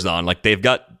players on. Like, they've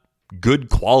got good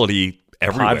quality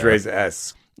everywhere.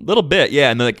 Padres-esque. A little bit,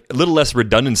 yeah, and then a little less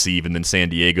redundancy even than San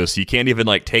Diego. So you can't even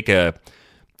take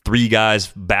three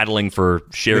guys battling for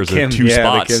shares of two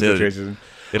spots. They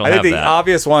don't I think have the that.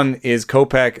 obvious one is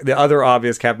Kopech. The other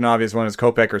obvious, Captain Obvious one is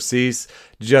Kopech or Cease,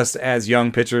 just as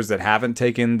young pitchers that haven't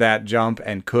taken that jump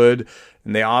and could.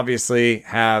 And they obviously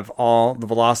have all the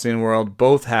velocity in the world.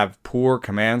 Both have poor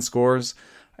command scores.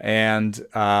 And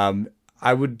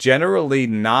I would generally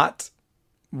not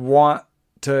want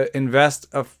to invest.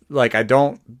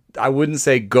 I wouldn't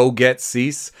say go get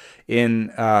Cease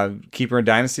in keeper and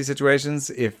dynasty situations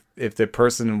if the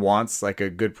person wants a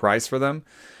good price for them.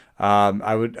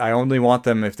 I only want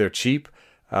them if they're cheap.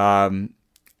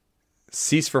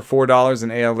 Cease for $4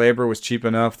 in AL Labor was cheap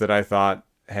enough that I thought,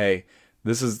 hey,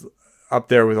 this is up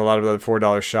there with a lot of other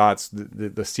 $4 shots.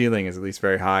 The ceiling is at least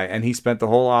very high. And he spent the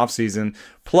whole offseason.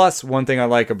 Plus, one thing I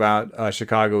like about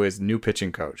Chicago is new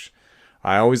pitching coach.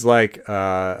 I always like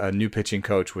a new pitching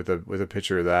coach with a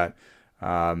pitcher that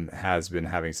has been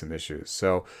having some issues.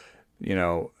 So,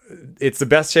 it's the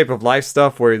best shape of life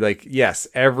stuff where yes,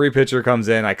 every pitcher comes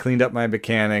in. I cleaned up my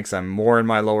mechanics. I'm more in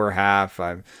my lower half.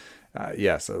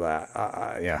 So that,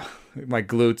 my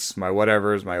glutes, my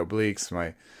whatevers, my obliques,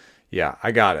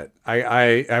 I got it.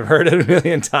 I've heard it a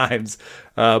million times.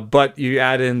 But you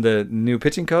add in the new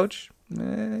pitching coach,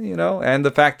 and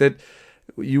the fact that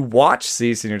you watch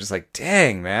Cease and you're just like,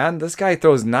 dang, man, this guy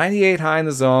throws 98 high in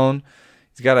the zone.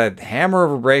 He's got a hammer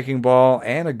of a breaking ball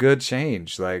and a good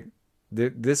change. Like,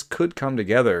 this could come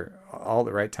together all at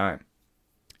the right time.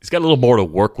 He's got a little more to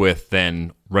work with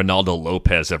than Ronaldo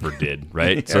Lopez ever did,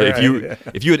 right? So if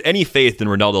you had any faith in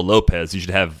Ronaldo Lopez, you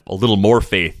should have a little more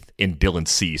faith in Dylan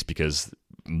Cease, because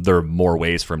there are more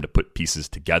ways for him to put pieces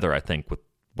together, I think, with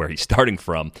where he's starting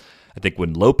from. I think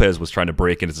when Lopez was trying to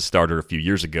break in as a starter a few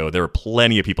years ago, there were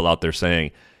plenty of people out there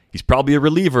saying he's probably a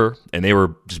reliever, and they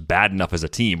were just bad enough as a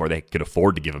team, or they could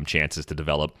afford to give him chances to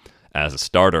develop as a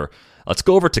starter. Let's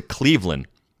go over to Cleveland.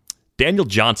 Daniel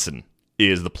Johnson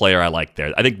is the player I like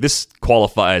there. I think this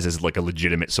qualifies as like a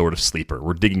legitimate sort of sleeper.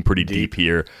 We're digging pretty deep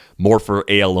here. More for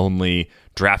AL only,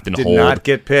 draft and hold. Did not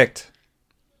get picked.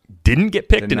 Didn't get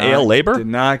picked in AL Labor? Did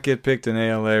not get picked in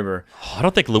AL Labor. I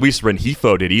don't think Luis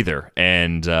Rengifo did either.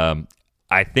 And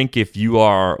I think if you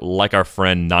are, like our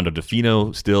friend Nando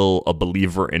DeFino, still a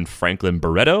believer in Franklin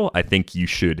Barreto, I think you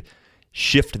should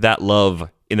shift that love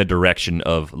in the direction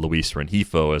of Luis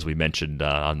Rengifo, as we mentioned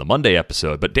on the Monday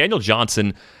episode. But Daniel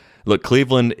Johnson, look,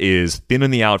 Cleveland is thin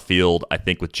in the outfield. I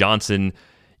think with Johnson,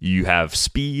 you have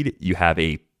speed, you have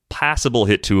a passable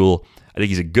hit tool. I think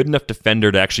he's a good enough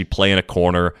defender to actually play in a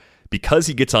corner. Because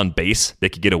he gets on base, they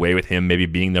could get away with him maybe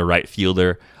being their right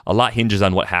fielder. A lot hinges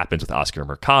on what happens with Oscar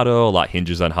Mercado. A lot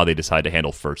hinges on how they decide to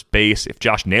handle first base. If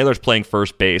Josh Naylor's playing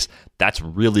first base, that's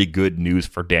really good news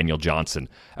for Daniel Johnson.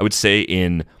 I would say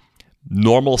in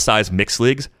normal-sized mixed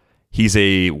leagues, he's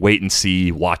a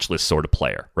wait-and-see, watch list sort of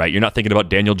player, right? You're not thinking about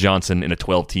Daniel Johnson in a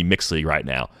 12-team mixed league right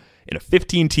now. In a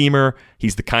 15-teamer,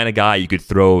 he's the kind of guy you could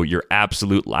throw your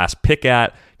absolute last pick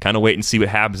at, kind of wait and see what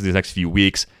happens in the next few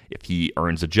weeks. If he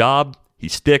earns a job, he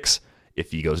sticks.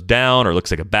 If he goes down or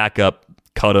looks like a backup,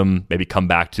 cut him, maybe come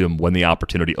back to him when the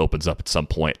opportunity opens up at some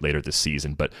point later this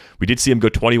season. But we did see him go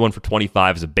 21 for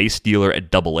 25 as a base stealer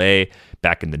at AA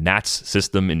back in the Nats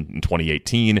system in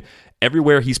 2018.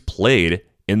 Everywhere he's played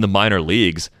in the minor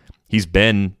leagues, he's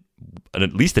been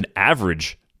at least an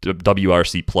average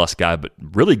WRC plus guy, but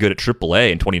really good at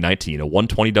AAA in 2019. A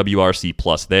 120 WRC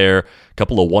plus there, a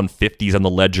couple of 150s on the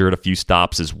ledger at a few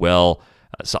stops as well.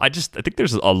 So I think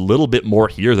there's a little bit more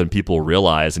here than people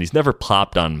realize, and he's never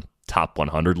popped on top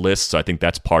 100 lists, so I think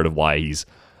that's part of why he's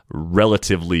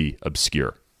relatively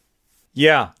obscure.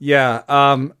 Yeah.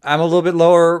 I'm a little bit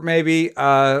lower, maybe.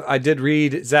 I did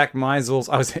read Zach Meisel's.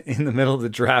 I was in the middle of the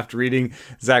draft reading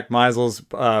Zach Meisel's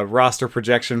roster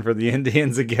projection for the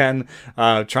Indians again,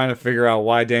 trying to figure out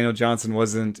why Daniel Johnson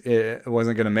wasn't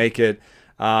going to make it.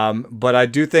 But I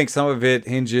do think some of it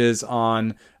hinges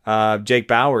on Jake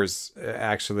Bauers,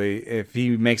 actually, if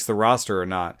he makes the roster or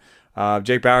not.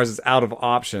 Jake Bauers is out of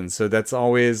options, so that's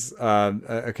always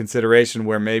a consideration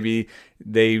where maybe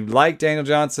they like Daniel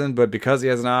Johnson, but because he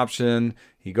has an option,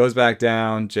 he goes back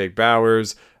down. Jake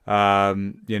Bauers,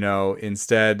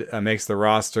 instead makes the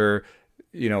roster,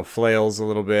 flails a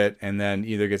little bit, and then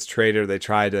either gets traded or they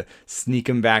try to sneak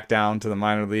him back down to the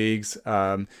minor leagues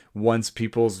once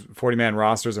people's 40-man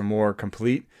rosters are more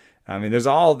complete. I mean, there's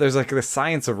like the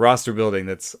science of roster building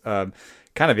that's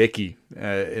kind of icky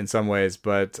in some ways,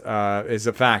 but it's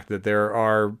a fact that there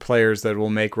are players that will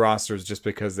make rosters just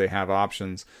because they have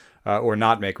options, or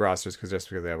not make rosters just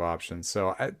because they have options.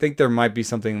 So I think there might be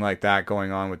something like that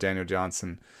going on with Daniel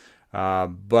Johnson,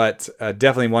 but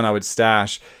definitely one I would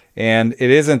stash. And it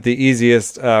isn't the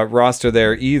easiest roster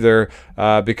there either,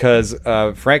 because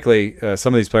frankly,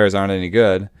 some of these players aren't any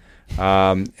good.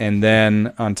 And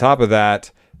then on top of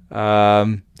that,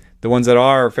 the ones that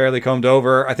are fairly combed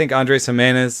over, I think Andres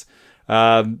Jimenez,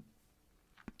 the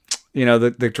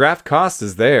draft cost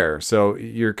is there. So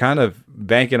you're kind of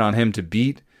banking on him to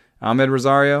beat Ahmed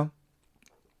Rosario.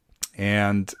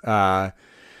 And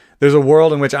there's a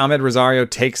world in which Ahmed Rosario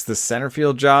takes the center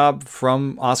field job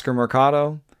from Oscar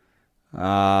Mercado.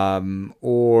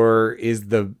 Or is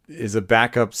a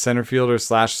backup center fielder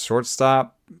 /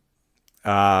 shortstop.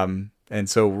 And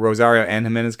so Rosario and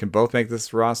Jimenez can both make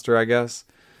this roster, I guess.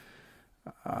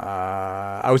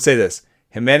 I would say this.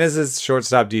 Jimenez's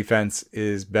shortstop defense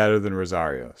is better than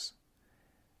Rosario's.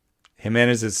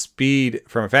 Jimenez's speed,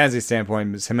 from a fantasy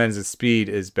standpoint, Jimenez's speed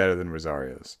is better than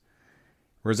Rosario's.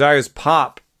 Rosario's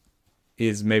pop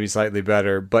is maybe slightly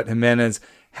better, but Jimenez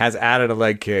has added a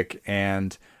leg kick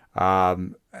and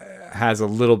has a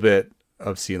little bit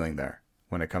of ceiling there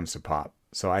when it comes to pop.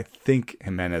 So I think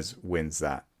Jimenez wins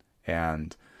that.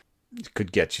 And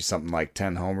could get you something like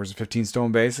 10 homers and 15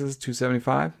 stolen bases,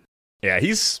 275. Yeah,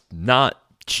 he's not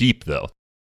cheap, though.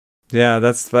 Yeah,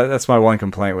 that's my one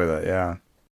complaint with it, yeah.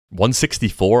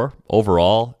 164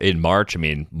 overall in March. I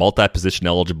mean, multi-position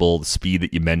eligible, the speed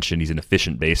that you mentioned, he's an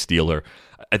efficient base stealer.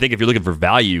 I think if you're looking for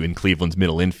value in Cleveland's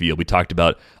middle infield, we talked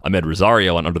about Ahmed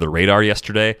Rosario on Under the Radar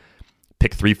yesterday.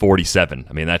 Pick 347.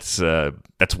 I mean, that's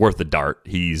worth a dart.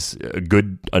 He's a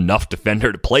good enough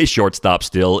defender to play shortstop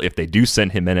still. If they do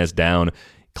send Jimenez down,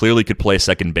 clearly could play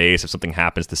second base if something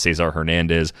happens to Cesar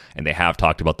Hernandez, and they have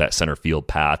talked about that center field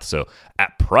path. So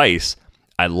at price,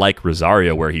 I like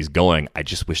Rosario where he's going. I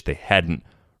just wish they hadn't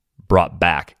brought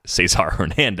back Cesar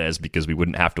Hernandez because we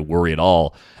wouldn't have to worry at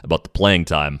all about the playing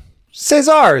time.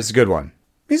 Cesar is a good one.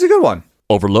 He's a good one.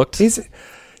 Overlooked? He's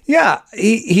the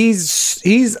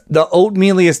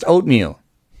oatmealiest oatmeal.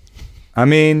 I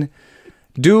mean,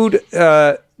 dude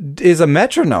is a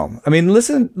metronome. I mean,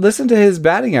 listen to his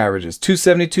batting averages.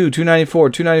 272, 294,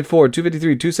 294,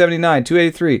 253, 279,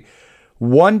 283.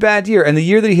 One bad year. And the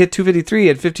year that he hit 253, he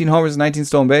had 15 homers and 19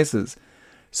 stolen bases.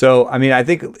 So, I mean, I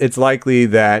think it's likely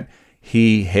that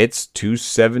he hits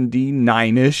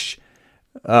 279-ish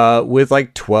with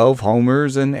like 12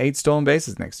 homers and 8 stolen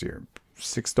bases next year.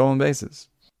 6 stolen bases.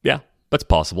 Yeah, that's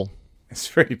possible. It's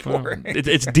pretty boring.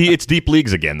 It's deep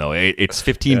leagues again, though. It's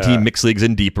 15-team mixed leagues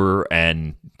and deeper,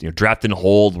 and draft and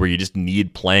hold where you just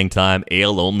need playing time.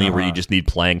 AL only where you just need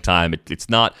playing time. It's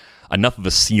not enough of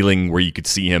a ceiling where you could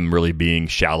see him really being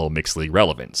shallow mixed league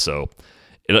relevant. So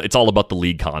it's all about the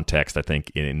league context, I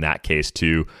think, in that case,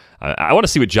 too. I want to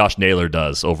see what Josh Naylor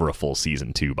does over a full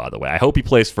season, too, by the way. I hope he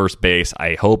plays first base.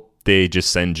 I hope they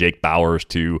just send Jake Bauers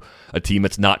to a team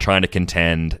that's not trying to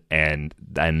contend, and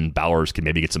then Bauers can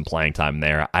maybe get some playing time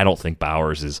there. I don't think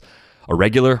Bauers is a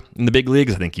regular in the big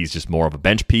leagues. I think he's just more of a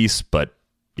bench piece, but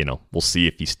we'll see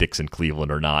if he sticks in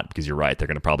Cleveland or not, because you're right. They're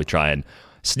going to probably try and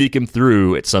sneak him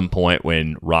through at some point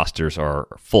when rosters are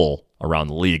full around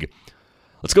the league.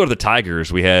 Let's go to the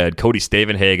Tigers. We had Cody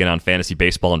Stavenhagen on Fantasy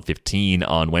Baseball in 15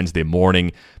 on Wednesday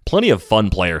morning. Plenty of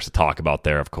fun players to talk about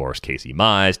there, of course. Casey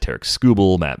Mize, Tarek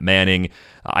Skubal, Matt Manning,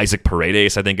 Isaac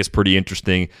Paredes, I think, is pretty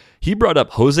interesting. He brought up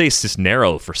Jose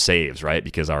Cisnero for saves, right?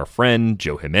 Because our friend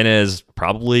Joe Jimenez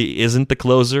probably isn't the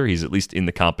closer. He's at least in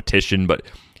the competition, but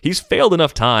he's failed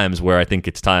enough times where I think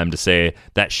it's time to say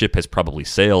that ship has probably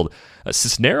sailed.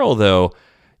 Cisnero, though,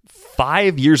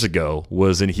 5 years ago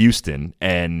was in Houston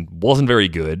and wasn't very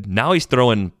good. Now he's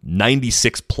throwing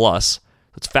 96 plus.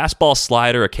 It's fastball,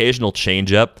 slider, occasional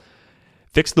changeup.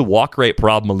 Fixed the walk rate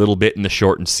problem a little bit in the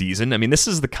shortened season. I mean, this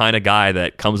is the kind of guy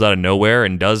that comes out of nowhere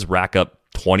and does rack up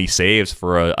 20 saves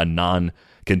for a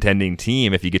non-contending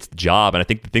team if he gets the job. And I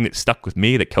think the thing that stuck with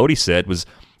me that Cody said was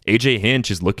AJ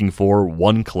Hinch is looking for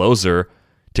one closer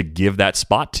to give that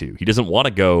spot to. He doesn't want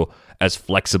to go as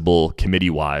flexible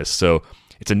committee-wise. So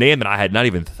it's a name that I had not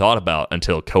even thought about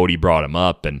until Cody brought him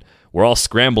up, and we're all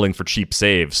scrambling for cheap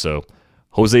saves. So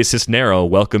Jose Cisnero,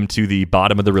 welcome to the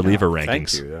bottom of the reliever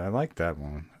rankings. Thank you. I like that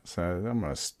one. So I'm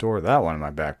going to store that one in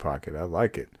my back pocket. I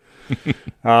like it.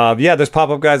 There's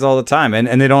pop-up guys all the time,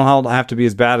 and they don't all have to be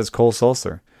as bad as Cole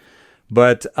Sulser.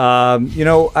 But,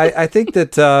 I think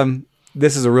that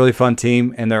this is a really fun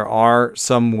team, and there are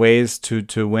some ways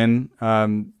to win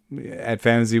at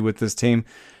fantasy with this team.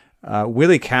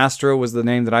 Willie Castro was the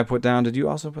name that I put down. Did you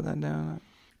also put that down?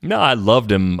 No, I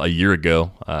loved him a year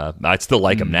ago. I still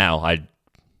like him now.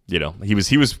 He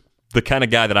was the kind of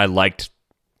guy that I liked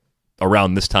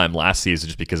around this time last season,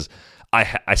 just because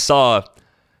I saw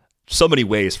so many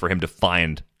ways for him to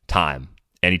find time,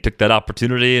 and he took that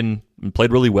opportunity and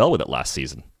played really well with it last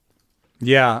season.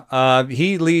 Yeah,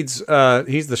 he leads.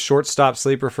 He's the shortstop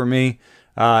sleeper for me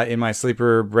in my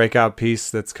sleeper breakout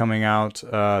piece that's coming out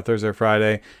Thursday or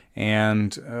Friday.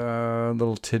 And a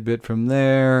little tidbit from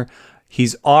there.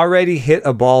 He's already hit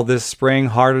a ball this spring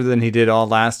harder than he did all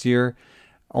last year.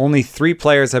 Only 3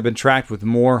 players have been tracked with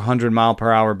more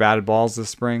 100-mile-per-hour batted balls this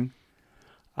spring.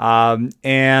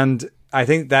 And I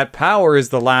think that power is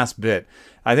the last bit.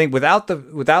 I think without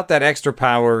that extra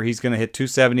power, he's going to hit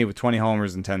 270 with 20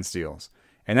 homers and 10 steals.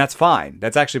 And that's fine.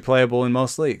 That's actually playable in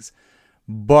most leagues.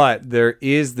 But there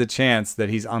is the chance that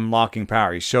he's unlocking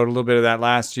power. He showed a little bit of that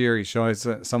last year. He showed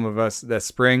some of us that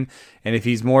spring. And if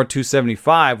he's more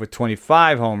 275 with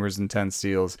 25 homers and 10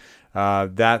 steals,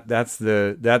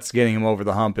 that's getting him over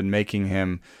the hump and making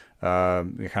him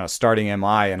kind of starting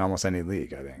MI in almost any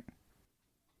league, I think.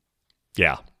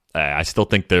 Yeah, I still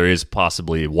think there is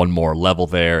possibly one more level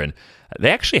there. And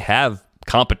they actually have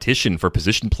competition for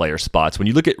position player spots. When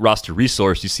you look at roster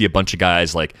resource, you see a bunch of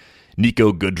guys like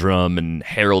Nico Goodrum and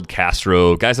Harold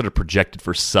Castro, guys that are projected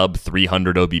for sub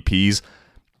 300 OBPs.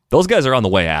 those guys are on the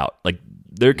way out. Like,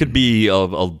 there could be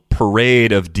a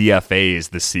parade of DFAs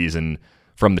this season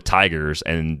from the Tigers,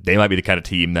 and they might be the kind of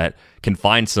team that can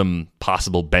find some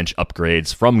possible bench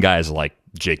upgrades from guys like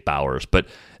Jake Bauers. But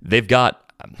they've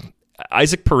got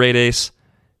Isaac Paredes,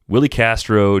 Willie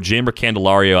Castro, Jeimer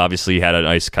Candelario obviously had a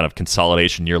nice kind of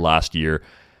consolidation year last year.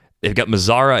 They've got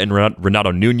Mazzara and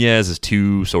Renato Nunez as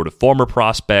two sort of former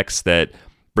prospects that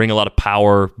bring a lot of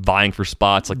power, vying for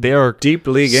spots. Like, they are deep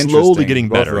league, slowly getting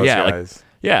better.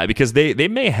 Yeah, because they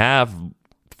may have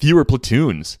fewer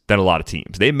platoons than a lot of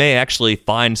teams. They may actually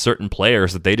find certain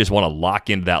players that they just want to lock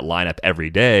into that lineup every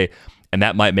day, and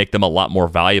that might make them a lot more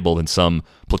valuable than some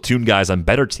platoon guys on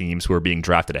better teams who are being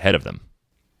drafted ahead of them.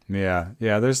 Yeah,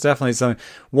 there's definitely something.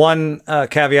 One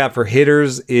caveat for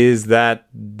hitters is that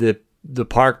the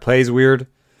park plays weird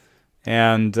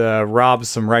and robs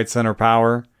some right center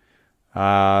power.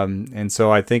 And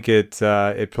so I think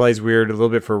it plays weird a little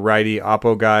bit for righty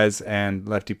oppo guys and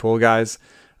lefty pull guys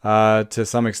to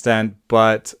some extent.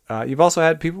 But you've also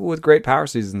had people with great power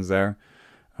seasons there,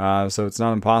 so it's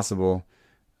not impossible.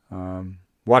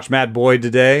 Watch Matt Boyd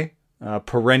today,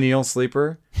 perennial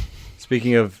sleeper.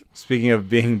 Speaking of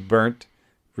being burnt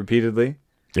repeatedly,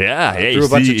 threw a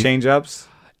bunch of change-ups.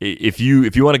 If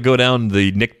you want to go down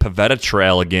the Nick Pivetta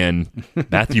trail again,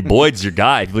 Matthew Boyd's your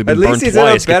guy. If you've been At least burned he's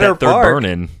twice, in a get better that third park. burn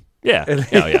in. Yeah.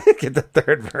 Get the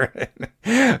third burn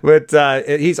in. But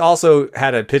he's also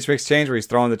had a pitch mix change where he's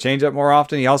throwing the changeup more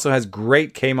often. He also has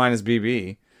great K-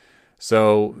 BB,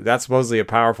 so that's supposedly a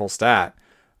powerful stat.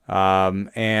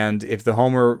 And if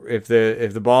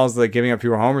the ball's like giving up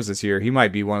fewer homers this year, he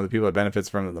might be one of the people that benefits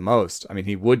from it the most. I mean,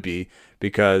 he would be,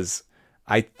 because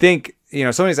I think,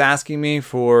 somebody's asking me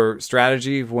for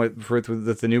strategy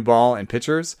with the new ball and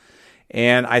pitchers.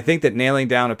 And I think that nailing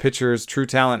down a pitcher's true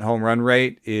talent home run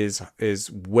rate is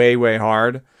way, way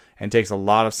hard and takes a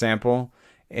lot of sample.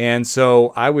 And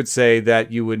so I would say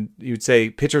that you'd say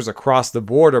pitchers across the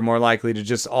board are more likely to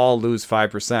just all lose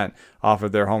 5% off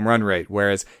of their home run rate,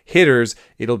 whereas hitters,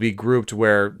 it'll be grouped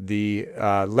where the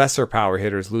lesser power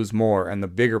hitters lose more and the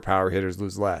bigger power hitters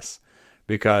lose less.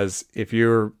 Because if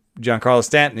you're Giancarlo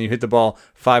Stanton and you hit the ball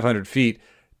 500 feet,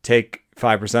 take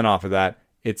 5% off of that,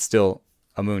 it's still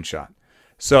a moonshot.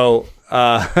 So,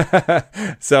 on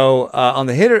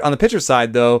the pitcher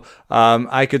side, though,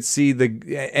 I could see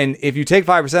and if you take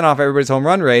 5% off everybody's home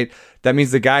run rate, that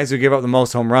means the guys who give up the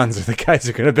most home runs are the guys who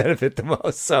are going to benefit the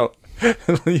most. So,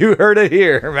 you heard it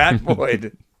here, Matt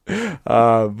Boyd.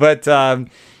 But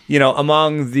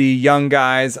among the young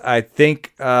guys, I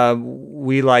think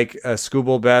we like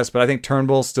Skubal best, but I think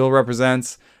Turnbull still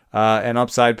represents an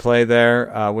upside play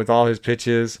there with all his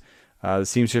pitches. The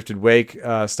seam shifted wake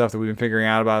stuff that we've been figuring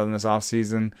out about in this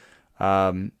offseason.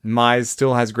 Mize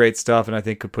still has great stuff, and I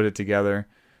think could put it together.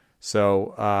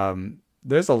 So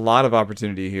there's a lot of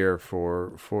opportunity here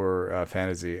for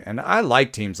fantasy, and I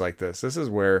like teams like this. This is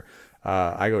where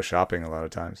I go shopping a lot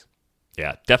of times.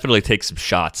 Yeah, definitely take some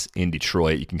shots in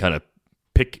Detroit. You can kind of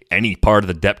pick any part of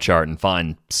the depth chart and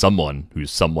find someone who's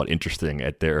somewhat interesting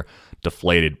at their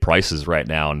deflated prices right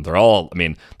now. And they're all,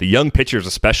 the young pitchers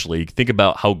especially, think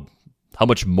about how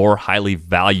much more highly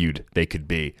valued they could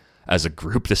be as a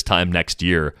group this time next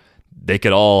year. They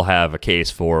could all have a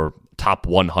case for top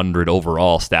 100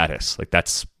 overall status. Like,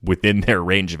 that's within their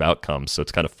range of outcomes. So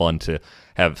it's kind of fun to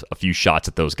have a few shots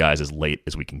at those guys as late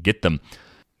as we can get them.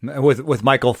 With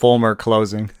Michael Fulmer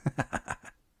closing.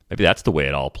 Maybe that's the way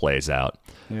it all plays out.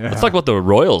 Yeah. Let's talk about the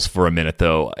Royals for a minute,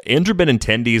 though. Andrew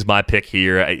Benintendi is my pick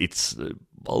here. It's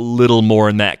a little more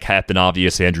in that Captain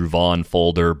Obvious Andrew Vaughn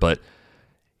folder, but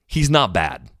he's not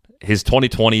bad. His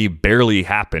 2020 barely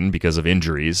happened because of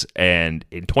injuries, and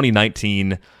in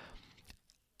 2019,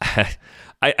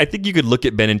 I think you could look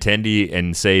at Benintendi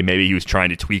and say maybe he was trying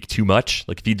to tweak too much.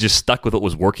 Like, if he just stuck with what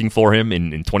was working for him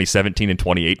in 2017 and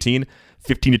 2018,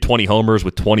 15 to 20 homers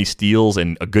with 20 steals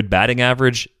and a good batting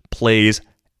average, plays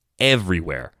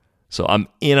everywhere. So I'm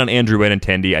in on Andrew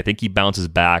Benintendi. I think he bounces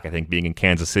back. I think being in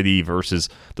Kansas City versus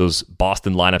those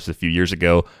Boston lineups a few years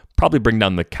ago probably bring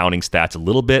down the counting stats a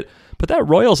little bit. But that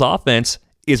Royals offense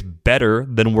is better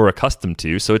than we're accustomed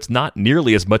to, so it's not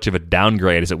nearly as much of a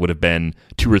downgrade as it would have been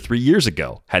 2 or 3 years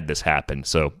ago had this happened.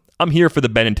 So I'm here for the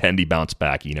Benintendi bounce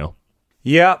back,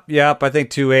 Yep. I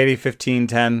think 280, 15,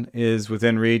 10 is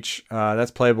within reach.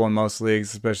 That's playable in most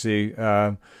leagues, especially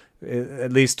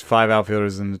at least 5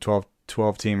 outfielders in the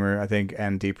 12-teamer, I think,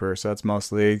 and deeper. So that's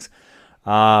most leagues.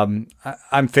 I'm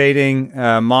fading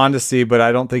Mondesi, but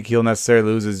I don't think he'll necessarily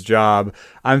lose his job.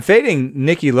 I'm fading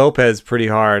Nicky Lopez pretty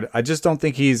hard. I just don't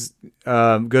think he's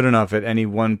good enough at any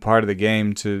one part of the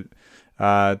game to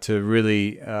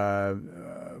really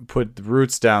put the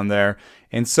roots down there.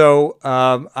 And so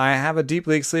I have a deep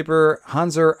league sleeper,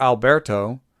 Hanser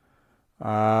Alberto,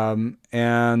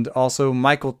 and also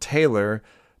Michael Taylor.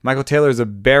 Michael Taylor is a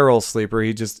barrel sleeper.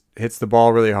 He just hits the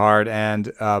ball really hard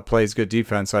and plays good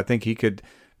defense. So I think he could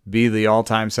be the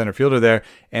all-time center fielder there.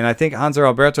 And I think Hanser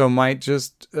Alberto might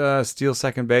just steal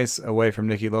second base away from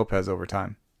Nicky Lopez over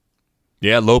time.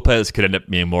 Yeah, Lopez could end up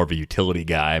being more of a utility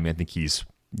guy. I mean, I think he's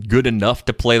good enough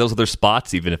to play those other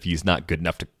spots, even if he's not good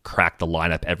enough to crack the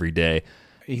lineup every day.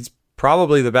 He's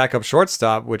probably the backup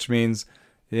shortstop, which means,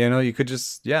 you could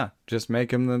just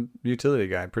make him the utility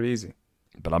guy. Pretty easy.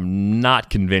 But I'm not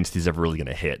convinced he's ever really going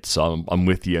to hit, so I'm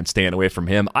with you and staying away from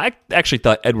him. I actually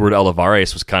thought Edward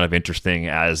Olivares was kind of interesting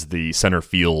as the center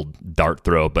field dart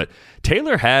throw, but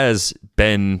Taylor has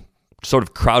been sort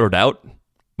of crowded out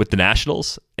with the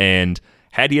Nationals, and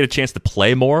had he had a chance to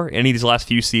play more in any of these last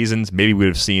few seasons, maybe we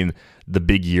would have seen the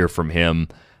big year from him.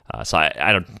 So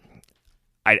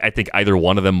I think either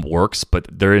one of them works, but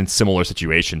they're in similar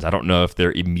situations. I don't know if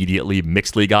they're immediately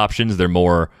mixed league options. They're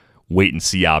more wait and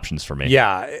see options for me.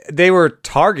 Yeah, they were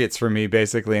targets for me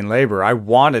basically in labor. I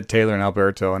wanted Taylor and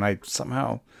Alberto, and I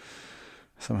somehow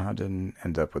didn't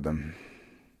end up with them.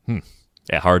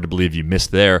 Yeah, hard to believe you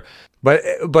missed there. But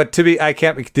I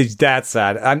can't be that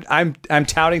sad. I'm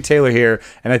touting Taylor here,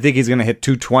 and I think he's going to hit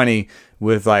 220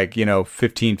 with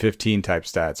 15-15 type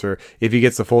stats, or if he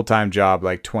gets a full-time job,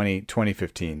 like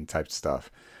 20-15 type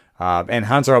stuff. And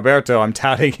Hanser Alberto, I'm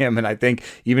touting him, and I think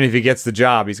even if he gets the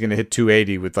job, he's going to hit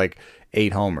 280 with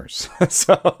 8 homers.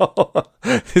 So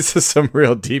this is some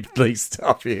real deep league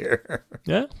stuff here.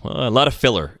 Yeah, well, a lot of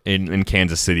filler in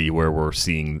Kansas City where we're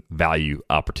seeing value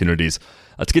opportunities.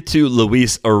 Let's get to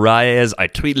Luis Arias. I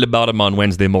tweeted about him on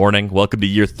Wednesday morning. Welcome to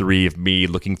year 3 of me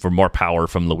looking for more power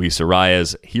from Luis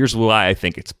Arias. Here's why I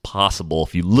think it's possible.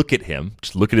 If you look at him,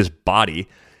 just look at his body,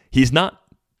 he's not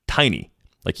tiny.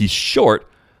 He's short,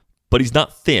 but he's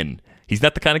not thin. He's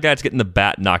not the kind of guy that's getting the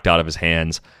bat knocked out of his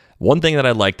hands. One thing that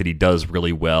I like that he does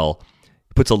really well,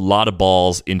 he puts a lot of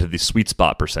balls into the sweet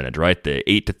spot percentage, right? The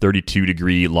 8 to 32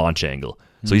 degree launch angle.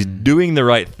 So he's doing the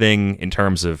right thing in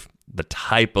terms of the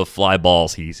type of fly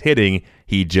balls he's hitting.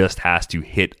 He just has to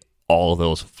hit all of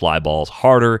those fly balls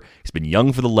harder. He's been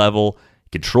young for the level,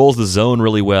 controls the zone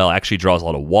really well, actually draws a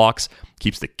lot of walks,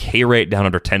 keeps the K rate down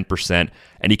under 10%,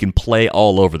 and he can play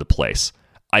all over the place.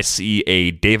 I see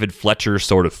a David Fletcher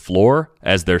sort of floor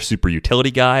as their super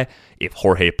utility guy. If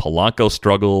Jorge Polanco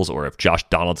struggles, or if Josh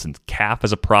Donaldson's calf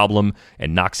has a problem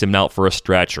and knocks him out for a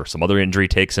stretch, or some other injury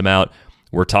takes him out,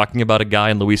 we're talking about a guy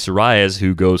in Luis Arias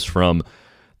who goes from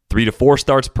 3 to 4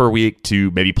 starts per week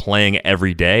to maybe playing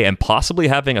every day and possibly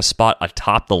having a spot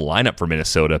atop the lineup for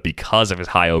Minnesota because of his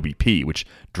high OBP, which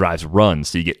drives runs.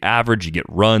 So you get average, you get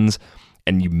runs,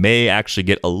 and you may actually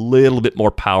get a little bit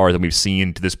more power than we've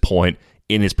seen to this point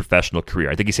in his professional career.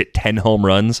 I think he's hit 10 home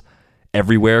runs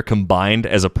everywhere combined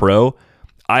as a pro.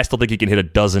 I still think he can hit a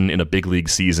dozen in a big league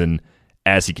season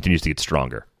as he continues to get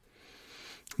stronger.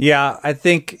 Yeah, I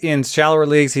think in shallower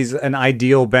leagues, he's an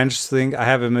ideal bench thing. I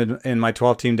have him in my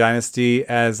 12-team dynasty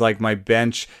as my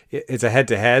bench. It's a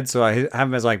head-to-head, so I have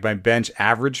him as my bench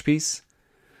average piece,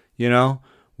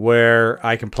 where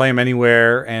I can play him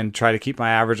anywhere and try to keep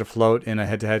my average afloat in a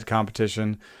head-to-head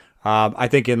competition. I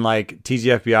think in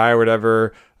TGFBI or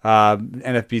whatever,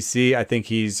 NFBC, I think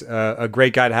he's a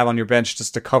great guy to have on your bench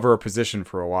just to cover a position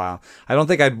for a while. I don't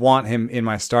think I'd want him in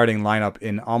my starting lineup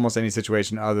in almost any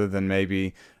situation other than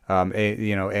maybe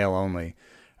AL only,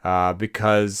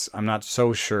 because I'm not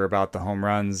so sure about the home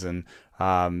runs and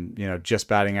just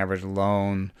batting average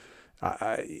alone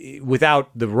without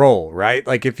the role, right?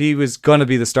 If he was going to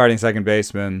be the starting second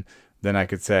baseman, then I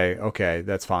could say, okay,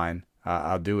 that's fine.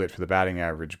 I'll do it for the batting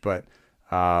average, but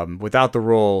without the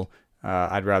role,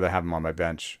 I'd rather have him on my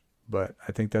bench. But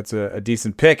I think that's a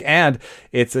decent pick, and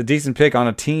it's a decent pick on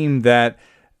a team that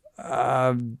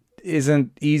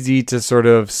isn't easy to sort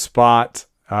of spot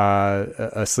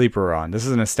a sleeper on. This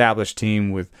is an established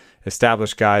team with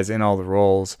established guys in all the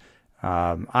roles.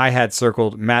 I had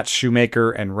circled Matt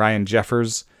Shoemaker and Ryan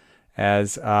Jeffers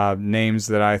as names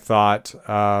that I thought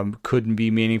couldn't be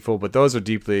meaningful, but those are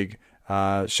deep league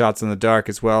shots in the dark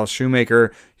as well.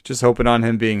 Shoemaker, just hoping on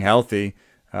him being healthy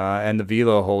and the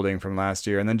velo holding from last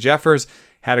year. And then Jeffers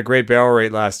had a great barrel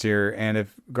rate last year, and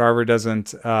if Garver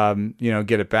doesn't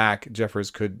get it back,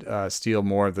 Jeffers could steal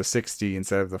more of the 60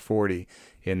 instead of the 40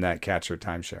 in that catcher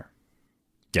timeshare.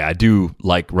 Yeah, I do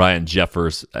like Ryan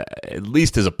Jeffers, at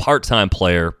least as a part-time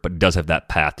player, but does have that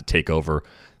path to take over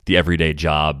the everyday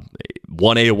job.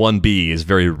 1A, 1B is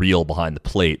very real behind the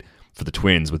plate for the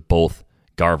Twins with both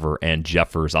Garver and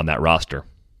Jeffers on that roster.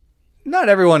 not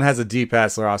everyone has a deep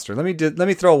ass roster. Let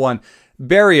me throw one.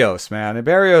 Berrios, man.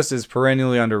 Berrios is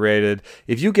perennially underrated.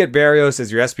 If you get Berrios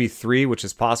as your SP3, which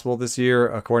is possible this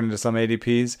year, according to some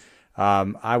ADPs,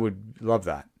 I would love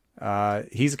that.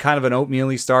 He's kind of an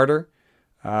oatmeal-y starter,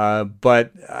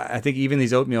 but I think even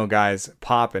these oatmeal guys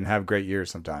pop and have great years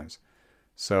sometimes.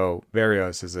 So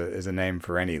Berrios is a name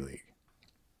for any league.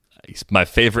 He's my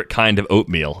favorite kind of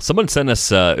oatmeal. Someone sent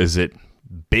us, is it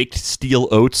baked steel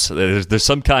oats? There's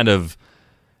some kind of,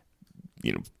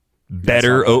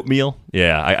 better oatmeal.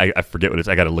 Yeah, I forget what it is.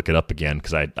 I got to look it up again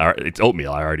because it's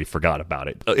oatmeal. I already forgot about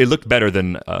it. It looked better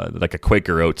than like a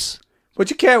Quaker Oats. But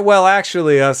you can't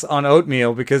actually us on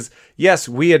oatmeal because, yes,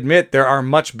 we admit there are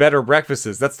much better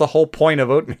breakfasts. That's the whole point of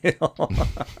oatmeal.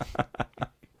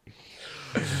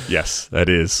 Yes, that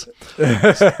is.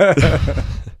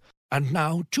 And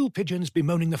now, two pigeons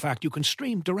bemoaning the fact you can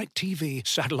stream DirecTV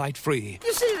satellite-free.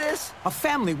 You see this? A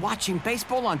family watching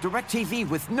baseball on DirecTV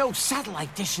with no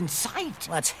satellite dish in sight.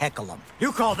 Let's heckle them.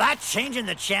 You call that changing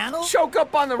the channel? Choke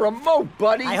up on the remote,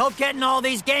 buddy. I hope getting all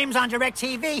these games on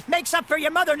DirecTV makes up for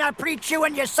your mother not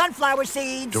pre-chewing your sunflower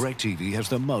seeds. DirecTV has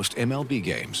the most MLB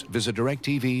games. Visit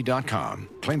DirecTV.com.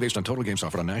 Claim based on total games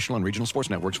offered on national and regional sports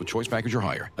networks with choice package or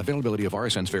higher. Availability of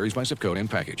RSNs varies by zip code and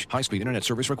package. High-speed internet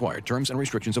service required. Terms and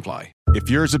restrictions apply. If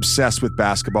you're as obsessed with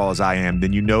basketball as I am,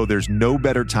 then you know there's no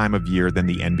better time of year than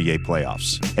the NBA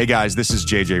playoffs. Hey guys, this is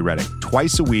JJ Redick.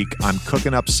 Twice a week, I'm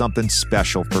cooking up something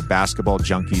special for basketball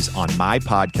junkies on my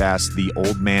podcast, The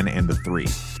Old Man and the Three.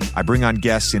 I bring on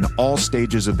guests in all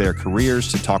stages of their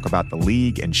careers to talk about the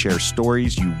league and share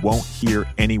stories you won't hear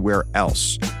anywhere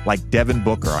else, like Devin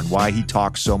Booker on why he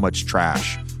talks so much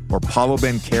trash, or Paulo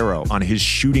Banchero on his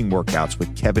shooting workouts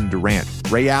with Kevin Durant,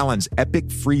 Ray Allen's epic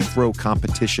free throw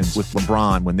competitions with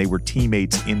LeBron when they were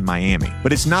teammates in Miami.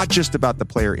 But it's not just about the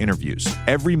player interviews.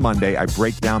 Every Monday, I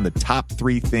break down the top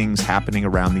 3 things happening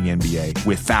around the NBA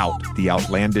without the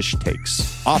outlandish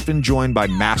takes. Often joined by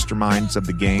masterminds of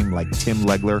the game like Tim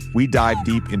Legler, we dive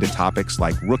deep into topics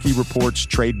like rookie reports,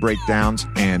 trade breakdowns,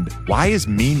 and why is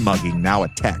mean mugging now a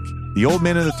tech? The Old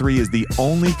Man and the Three is the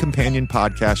only companion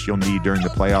podcast you'll need during the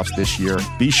playoffs this year.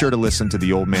 Be sure to listen to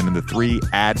The Old Man and the Three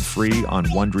ad-free on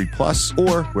Wondery Plus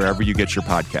or wherever you get your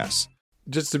podcasts.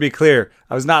 Just to be clear,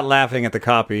 I was not laughing at the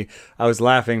copy. I was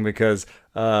laughing because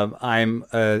I'm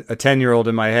a 10-year-old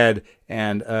in my head,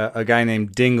 and a guy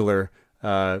named Dingler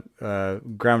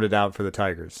grounded out for the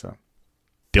Tigers. So,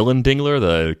 Dylan Dingler,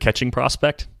 the catching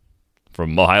prospect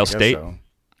from Ohio State. So.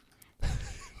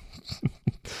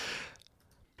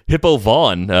 Hippo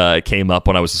Vaughn came up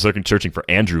when I was searching for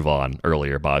Andrew Vaughn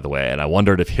earlier, by the way, and I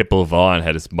wondered if Hippo Vaughn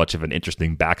had as much of an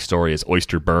interesting backstory as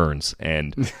Oyster Burns.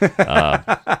 And it's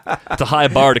a high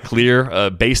bar to clear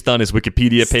based on his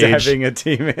Wikipedia page. Stabbing a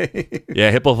teammate.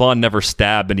 Yeah, Hippo Vaughn never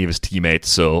stabbed any of his teammates,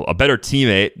 so a better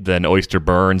teammate than Oyster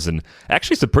Burns, and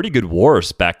actually some pretty good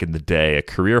WARs back in the day. A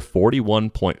career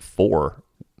 41.4,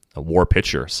 a WAR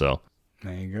pitcher. So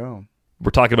there you go. We're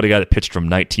talking about a guy that pitched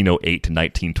from 1908 to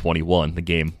 1921. The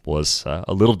game was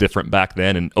a little different back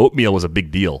then, and oatmeal was a big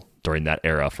deal during that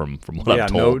era from what I'm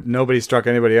told. Nobody struck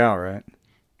anybody out, right?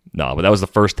 No, but that was the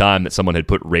first time that someone had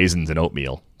put raisins in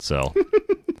oatmeal, so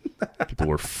people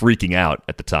were freaking out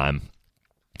at the time.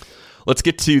 Let's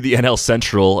get to the NL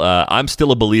Central. I'm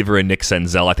still a believer in Nick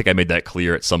Senzel. I think I made that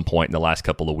clear at some point in the last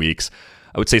couple of weeks.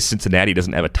 I would say Cincinnati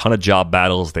doesn't have a ton of job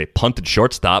battles. They punted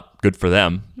shortstop. Good for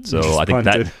them. So I think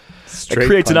that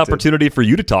creates an opportunity for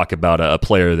you to talk about a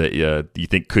player that you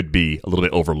think could be a little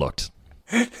bit overlooked.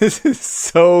 This is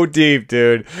so deep,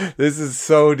 dude. This is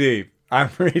so deep. I'm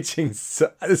reaching. This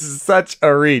is such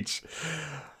a reach.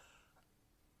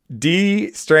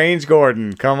 D. Strange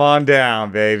Gordon, come on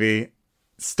down, baby.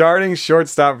 Starting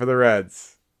shortstop for the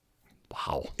Reds.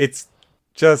 Wow. It's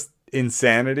just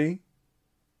insanity.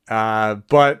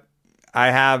 But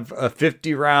I have a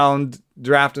 50-round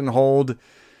draft and hold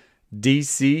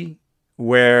DC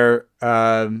where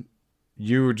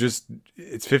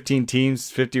it's 15 teams,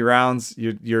 50 rounds.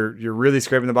 You're really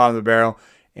scraping the bottom of the barrel.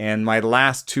 And my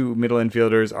last 2 middle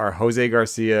infielders are Jose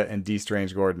Garcia and D.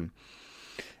 Strange Gordon.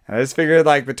 And I just figured,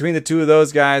 like, between the 2 of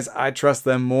those guys, I trust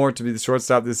them more to be the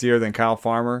shortstop this year than Kyle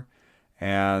Farmer.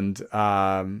 And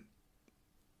as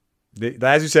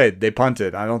you say, they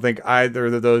punted. I don't think either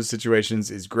of those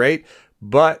situations is great.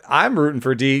 But I'm rooting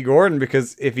for D. Gordon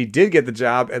because if he did get the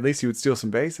job, at least he would steal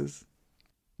some bases.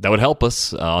 That would help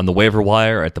us. On the waiver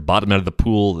wire, at the bottom end of the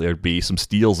pool, there'd be some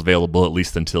steals available, at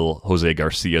least until Jose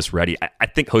Garcia is ready. I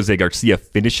think Jose Garcia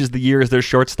finishes the year as their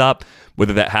shortstop.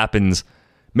 Whether that happens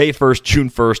May 1st, June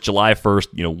 1st, July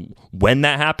 1st, when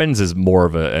that happens is more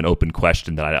of an open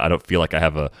question that I don't feel like I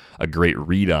have a great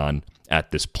read on at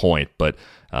this point. But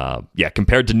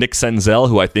compared to Nick Senzel,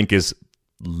 who I think is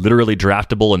literally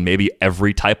draftable in maybe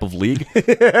every type of league.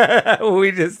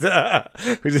 we just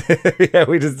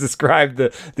described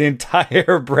the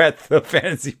entire breadth of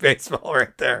fantasy baseball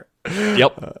right there.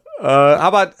 Yep. How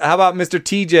about Mr.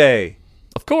 TJ?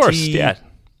 Of course, yeah.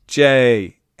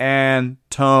 TJ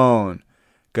Antone,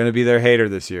 gonna be their hater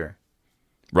this year.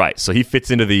 Right, so he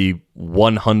fits into the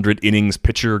 100 innings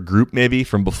pitcher group maybe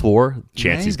from before.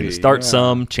 Chance he's going to start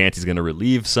some, chance he's going to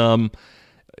relieve some.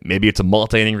 Maybe it's a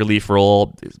multi-inning relief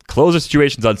role. Closer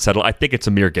situation's unsettled. I think it's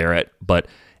Amir Garrett, but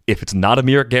if it's not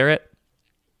Amir Garrett,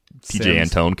 TJ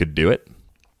Antone could do it.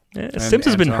 Sims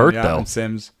has been hurt though. And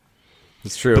Sims,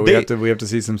 it's true. We have to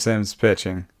see some Sims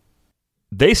pitching.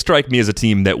 They strike me as a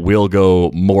team that will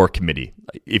go more committee.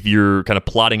 If you're kind of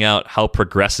plotting out how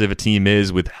progressive a team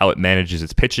is with how it manages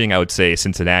its pitching, I would say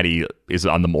Cincinnati is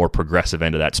on the more progressive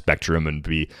end of that spectrum and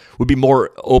would be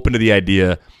more open to the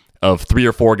idea of 3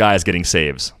 or 4 guys getting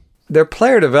saves. Their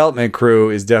player development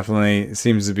crew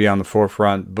seems to be on the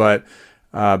forefront, but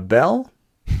Bell?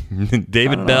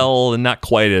 David Bell, not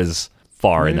quite as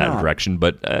far in that direction,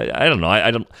 but I don't know.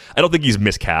 I don't think he's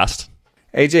miscast.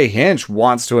 AJ Hinch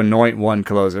wants to anoint one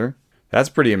closer. That's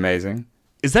pretty amazing.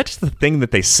 Is that just the thing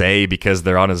that they say because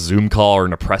they're on a Zoom call or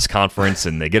in a press conference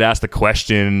and they get asked a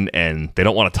question and they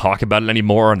don't want to talk about it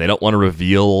anymore and they don't want to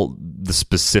reveal the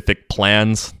specific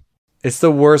plans? It's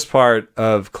the worst part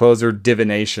of closer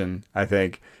divination, I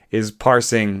think, is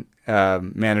parsing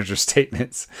manager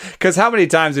statements. Because how many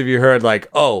times have you heard like,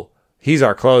 oh, he's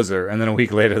our closer, and then a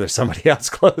week later there's somebody else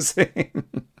closing?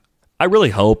 I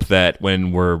really hope that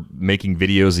when we're making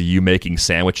videos of you making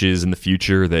sandwiches in the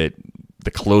future that the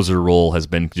closer role has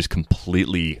been just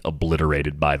completely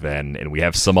obliterated by then and we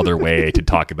have some other way to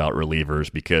talk about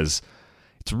relievers because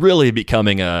it's really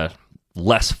becoming a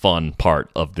less fun part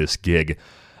of this gig.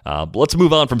 But let's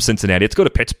move on from Cincinnati. Let's go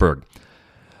to Pittsburgh.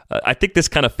 I think this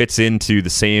kind of fits into the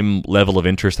same level of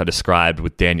interest I described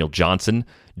with Daniel Johnson.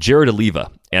 Jared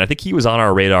Oliva, and I think he was on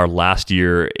our radar last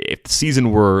year. If the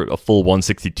season were a full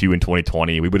 162 in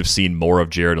 2020, we would have seen more of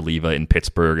Jared Oliva in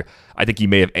Pittsburgh. I think he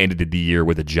may have ended the year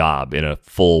with a job in a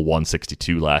full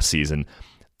 162 last season.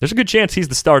 There's a good chance he's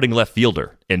the starting left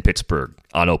fielder in Pittsburgh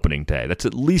on opening day. That's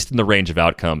at least in the range of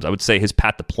outcomes. I would say his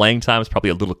path to playing time is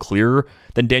probably a little clearer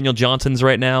than Daniel Johnson's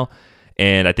right now,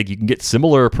 and I think you can get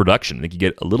similar production. I think you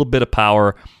get a little bit of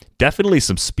power, definitely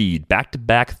some speed,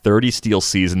 back-to-back 30 steal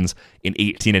seasons in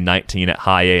 18 and 19 at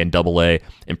high A and double A,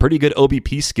 and pretty good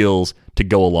OBP skills to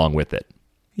go along with it.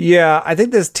 Yeah, I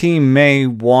think this team may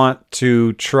want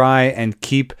to try and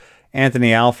keep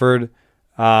Anthony Alford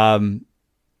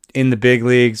in the big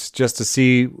leagues just to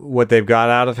see what they've got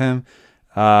out of him.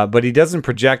 But he doesn't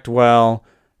project well.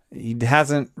 He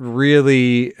hasn't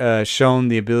really shown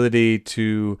the ability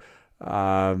to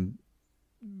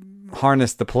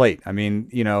harness the plate. I mean,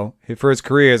 you know, for his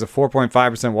career, he has a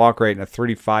 4.5% walk rate and a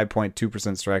 35.2%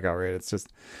 strikeout rate. It's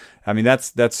just, I mean,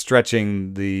 that's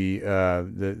stretching the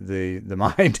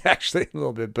mind actually a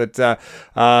little bit. But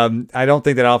I don't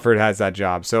think that Alford has that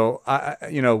job. So,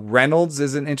 Reynolds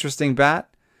is an interesting bat.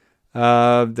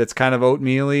 That's kind of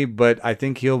oatmeal-y, but I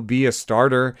think he'll be a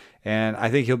starter, and I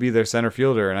think he'll be their center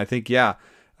fielder. And I think, it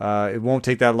won't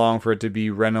take that long for it to be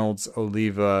Reynolds,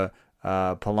 Oliva,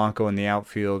 Polanco in the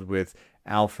outfield with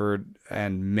Alford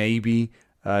and maybe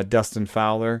Dustin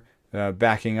Fowler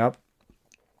backing up,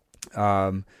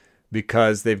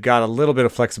 because they've got a little bit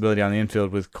of flexibility on the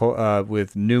infield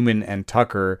with Newman and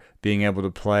Tucker being able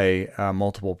to play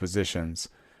multiple positions.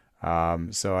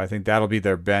 So I think that'll be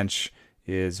their bench.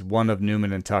 Is one of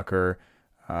Newman and Tucker,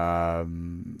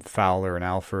 Fowler and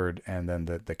Alford, and then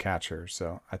the catcher.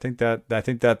 So I think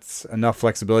that's enough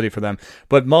flexibility for them.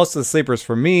 But most of the sleepers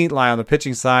for me lie on the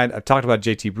pitching side. I've talked about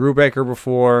JT Brubaker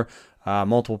before,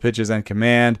 multiple pitches and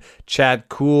command. Chad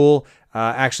Kuhl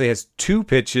actually has 2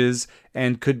 pitches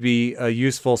and could be a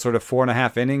useful sort of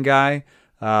 4.5 inning guy,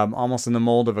 almost in the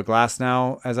mold of a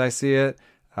Glasnow as I see it.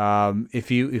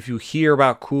 If you hear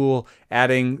about Kuhl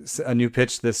adding a new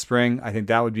pitch this spring, I think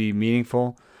that would be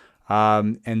meaningful.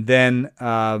 And then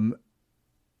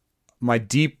my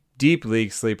deep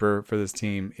league sleeper for this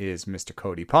team is Mr.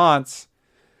 Cody Ponce,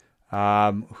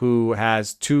 who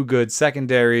has 2 good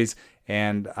secondaries,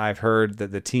 and I've heard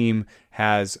that the team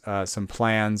has some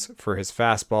plans for his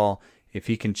fastball. If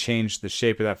he can change the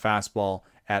shape of that fastball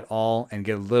at all and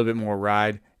get a little bit more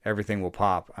ride, everything will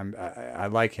pop. I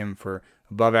like him for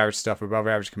above average stuff, above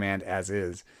average command as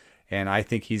is, and I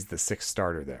think he's the 6th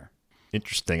starter there.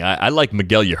 Interesting. I like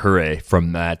Miguel Yajure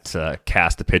from that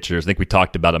cast of pitchers. I think we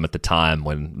talked about him at the time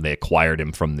when they acquired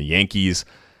him from the Yankees.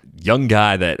 Young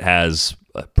guy that has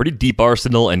a pretty deep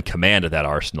arsenal and command of that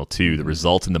arsenal too. The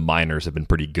results in the minors have been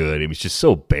pretty good. He was just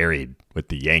so buried with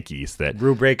the Yankees that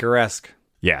Brew Breaker-esque.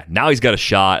 Yeah, now he's got a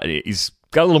shot. He's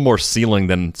got a little more ceiling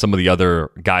than some of the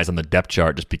other guys on the depth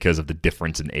chart just because of the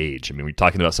difference in age. I mean, we're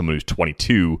talking about someone who's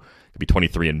 22, could be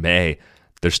 23 in May.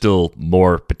 There's still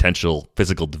more potential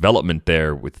physical development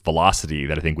there with velocity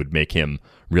that I think would make him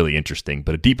really interesting.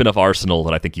 But a deep enough arsenal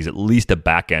that I think he's at least a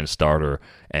back-end starter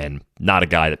and not a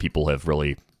guy that people have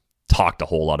really talked a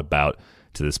whole lot about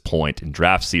to this point in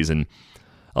draft season.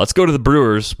 Let's go to the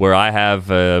Brewers, where I have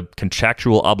a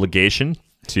contractual obligation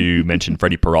to mention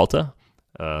Freddie Peralta.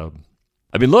 I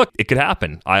mean, look, it could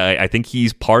happen. I think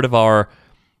he's part of our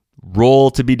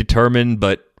role to be determined,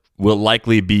 but will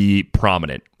likely be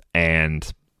prominent. And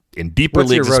in deeper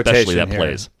leagues especially, that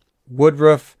plays.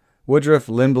 Woodruff,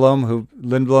 Lindblom,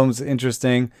 Lindblom's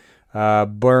interesting.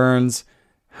 Burns,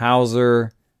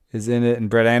 Hauser is in it, and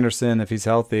Brett Anderson if he's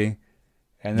healthy.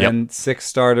 And then sixth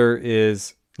starter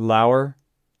is Lauer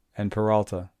and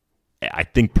Peralta. I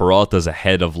think Peralta's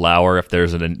ahead of Lauer if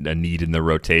there's a need in the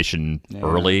rotation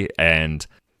early. And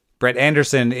Brett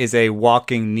Anderson is a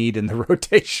walking need in the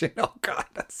rotation. Oh, God.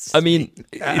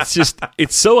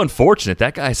 It's so unfortunate.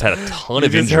 That guy's had a ton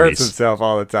of injuries. He hurts himself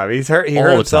all the time. He hurt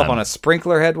himself on a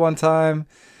sprinkler head one time.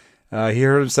 He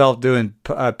hurt himself doing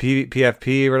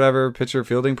PFP or whatever, pitcher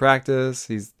fielding practice.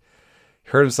 He's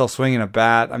hurt himself swinging a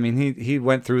bat. I mean, he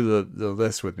went through the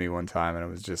list with me one time, and it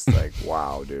was just like,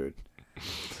 wow, dude.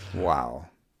 Wow.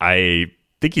 I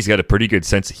think he's got a pretty good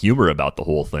sense of humor about the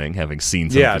whole thing, having seen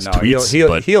some of his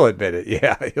tweets. He'll admit it.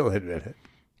 Yeah, he'll admit it.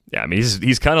 Yeah, I mean,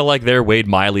 he's kind of like their Wade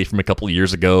Miley from a couple of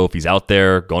years ago. If he's out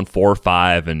there going 4 or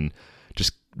 5 and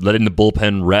just letting the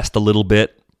bullpen rest a little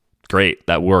bit, great.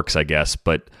 That works, I guess.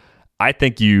 But I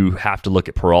think you have to look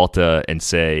at Peralta and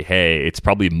say, hey, it's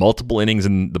probably multiple innings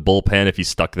in the bullpen if he's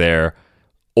stuck there,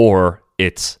 or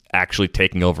it's actually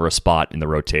taking over a spot in the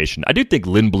rotation. I do think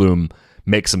Lindblom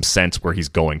makes some sense where he's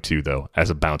going to, though, as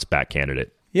a bounce back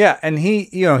candidate. Yeah, and he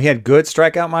had good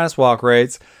strikeout minus walk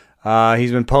rates.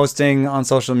 He's been posting on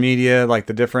social media like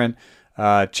the different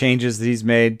changes that he's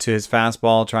made to his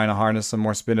fastball, trying to harness some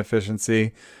more spin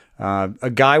efficiency.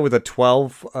 A guy with a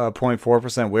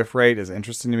 12.4% whiff rate is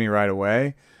interesting to me right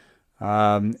away.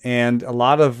 And a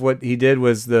lot of what he did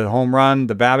was the home run,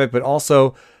 the BABIP, but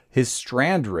also his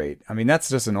strand rate. I mean, that's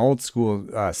just an old school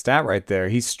stat right there.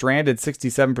 He stranded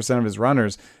 67% of his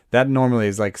runners. That normally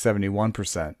is like 71%,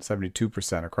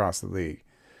 72% across the league.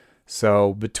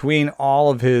 So between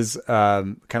all of his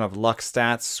kind of luck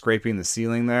stats scraping the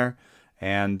ceiling there,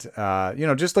 and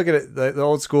just look at it, the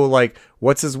old school, like,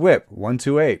 what's his whip?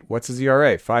 1.28. What's his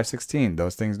ERA? 5.16.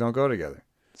 Those things don't go together.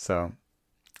 So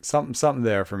something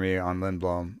there for me on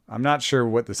Lindblom. I'm not sure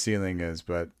what the ceiling is,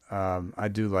 but I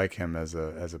do like him as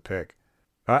a pick.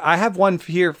 I have one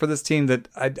here for this team that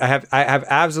I have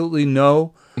absolutely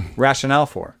no rationale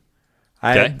for.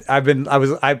 Okay.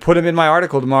 I put him in my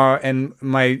article tomorrow, and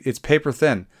it's paper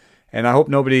thin, and I hope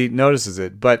nobody notices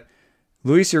it. But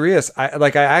Luis Urias, I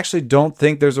actually don't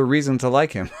think there's a reason to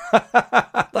like him.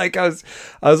 Like I was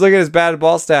looking at his batted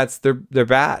ball stats. They're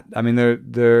bad. I mean,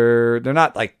 they're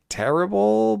not like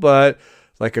terrible, but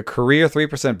like a career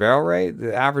 3% barrel rate.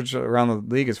 The average around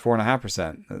the league is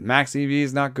 4.5%. The max EV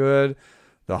is not good.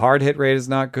 The hard hit rate is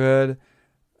not good.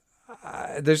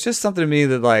 There's just something to me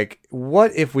that, like,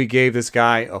 what if we gave this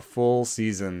guy a full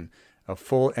season,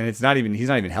 and he's not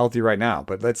even healthy right now,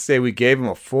 but let's say we gave him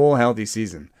a full healthy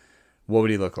season. What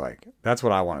would he look like? That's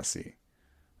what I want to see.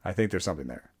 I think there's something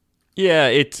there. Yeah,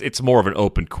 it's more of an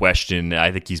open question.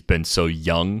 I think he's been so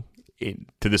young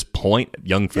to this point,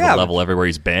 young for the level everywhere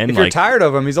he's been. If you're tired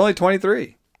of him, he's only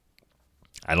 23.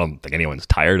 I don't think anyone's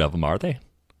tired of him, are they?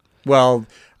 Well,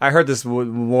 I heard this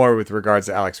more with regards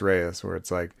to Alex Reyes, where it's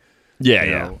like,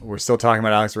 we're still talking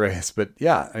about Alex Reyes, but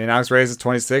yeah, I mean, Alex Reyes is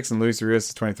 26 and Luis Urias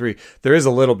is 23. There is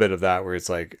a little bit of that where it's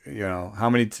like, how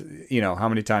many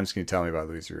times can you tell me about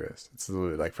Luis Urias? It's a little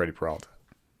bit like Freddie Peralta.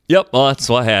 Yep, well, that's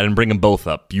why I had and bring them both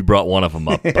up. You brought one of them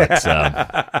up, but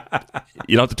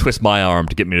you don't have to twist my arm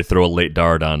to get me to throw a late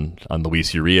dart on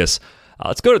Luis Urias.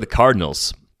 Let's go to the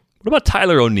Cardinals. What about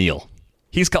Tyler O'Neill?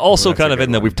 He's also kind of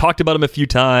in there. We've talked about him a few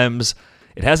times.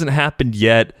 It hasn't happened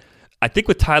yet. I think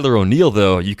with Tyler O'Neill,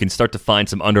 though, you can start to find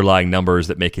some underlying numbers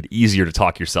that make it easier to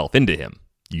talk yourself into him.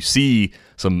 You see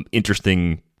some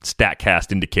interesting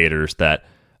StatCast indicators that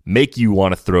make you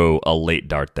want to throw a late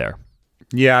dart there.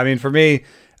 Yeah, I mean, for me,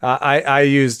 I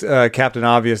used Captain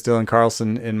Obvious, Dylan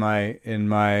Carlson, in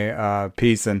my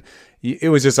piece, and it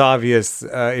was just obvious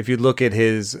if you look at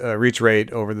his reach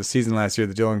rate over the season last year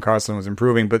that Dylan Carlson was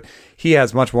improving, but he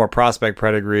has much more prospect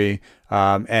pedigree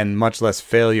and much less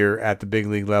failure at the big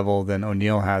league level than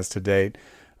O'Neill has to date.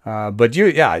 But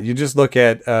you just look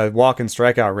at walk and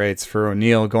strikeout rates for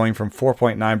O'Neill going from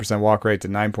 4.9% walk rate to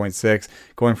 9.6,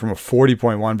 going from a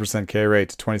 40.1% K rate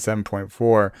to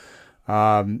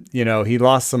 27.4. He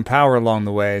lost some power along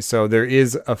the way, so there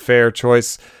is a fair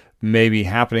choice maybe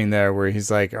happening there where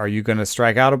he's like, are you going to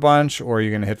strike out a bunch or are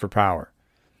you going to hit for power?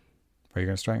 Are you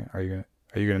going to strike? Are you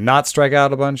going to not strike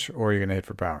out a bunch or are you going to hit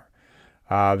for power?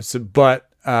 But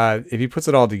if he puts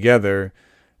it all together,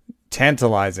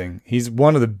 tantalizing. He's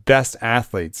one of the best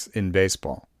athletes in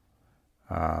baseball.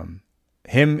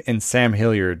 Him and Sam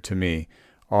Hilliard to me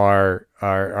are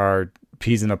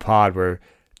peas in a pod. Where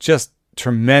just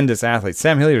tremendous athletes.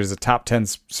 Sam Hilliard is a top 10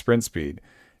 sprint speed.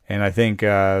 And I think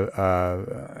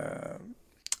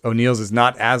O'Neill's is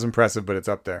not as impressive, but it's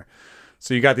up there.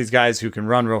 So you got these guys who can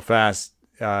run real fast,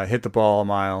 hit the ball a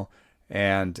mile,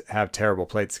 and have terrible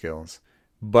plate skills.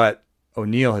 But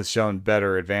O'Neill has shown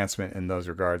better advancement in those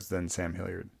regards than Sam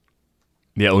Hilliard.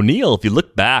 Yeah, O'Neill, if you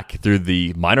look back through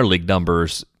the minor league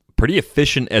numbers, pretty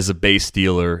efficient as a base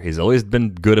stealer. He's always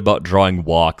been good about drawing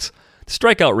walks. The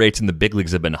strikeout rates in the big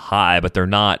leagues have been high, but they're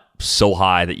not so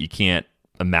high that you can't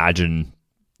imagine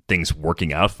things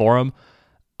working out for him.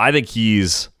 I think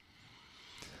he's,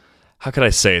 how could I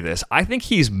say this? I think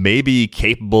he's maybe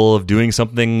capable of doing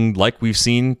something like we've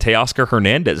seen Teoscar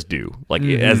Hernandez do. Like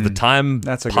as the time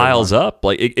piles up,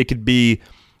 like it could be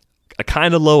a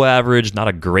kind of low average, not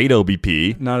a great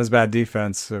OBP. Not as bad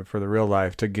defense for the real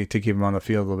life to keep him on the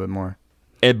field a little bit more.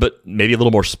 But maybe a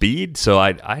little more speed. So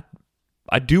I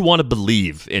do want to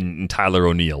believe in Tyler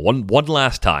O'Neill one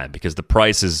last time, because the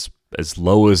price is as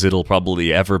low as it'll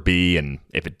probably ever be, and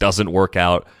if it doesn't work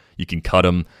out, you can cut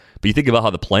him. But you think about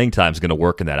how the playing time is going to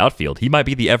work in that outfield. He might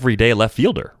be the everyday left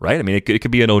fielder, right? I mean, it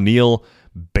could be an O'Neill,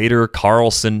 Bader,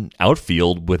 Carlson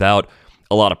outfield without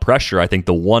a lot of pressure. I think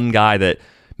the one guy that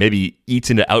maybe eats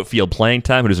into outfield playing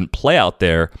time who doesn't play out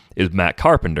there is Matt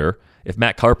Carpenter. If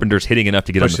Matt Carpenter's hitting enough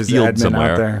to get on the field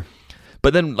somewhere.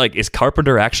 But then, like, is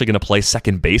Carpenter actually going to play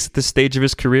second base at this stage of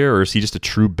his career, or is he just a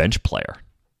true bench player?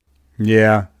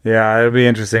 Yeah, it'll be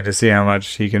interesting to see how much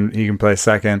he can play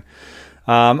second.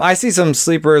 I see some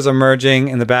sleepers emerging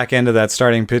in the back end of that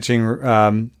starting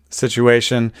pitching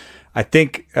situation. I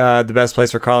think the best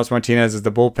place for Carlos Martinez is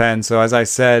the bullpen. So as I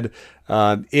said,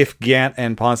 if Gant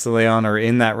and Ponce de Leon are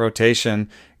in that rotation,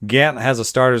 Gant has a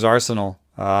starter's arsenal.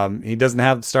 He doesn't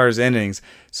have starter's innings.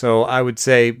 So I would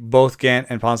say both Gant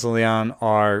and Ponce de Leon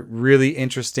are really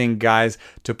interesting guys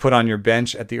to put on your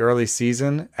bench at the early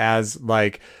season as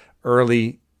like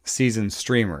early season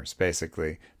streamers,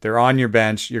 basically. They're on your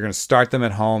bench. You're going to start them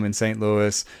at home in St.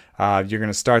 Louis. You're going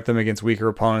to start them against weaker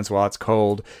opponents while it's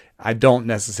cold. I don't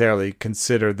necessarily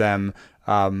consider them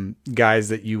guys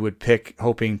that you would pick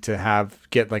hoping to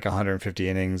get like 150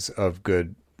 innings of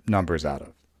good numbers out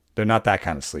of. They're not that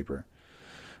kind of sleeper.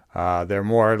 They're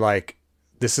more like,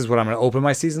 this is what I'm going to open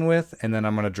my season with, and then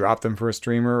I'm going to drop them for a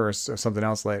streamer or something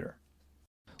else later.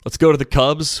 Let's go to the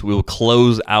Cubs. We will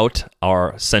close out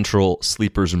our central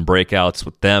sleepers and breakouts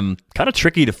with them. Kind of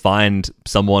tricky to find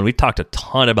someone. We talked a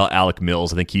ton about Alec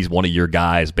Mills. I think he's one of your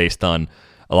guys based on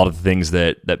a lot of the things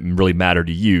that really matter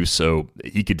to you. So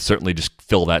he could certainly just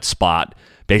fill that spot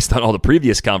based on all the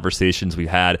previous conversations we've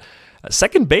had.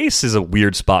 Second base is a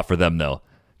weird spot for them, though.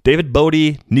 David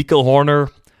Bote, Nico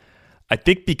Hoerner. I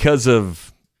think because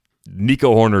of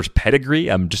Nico Hoerner's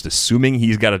pedigree, I'm just assuming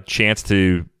he's got a chance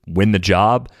to win the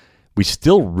job. We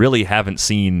still really haven't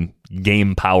seen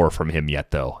game power from him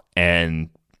yet, though. And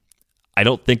I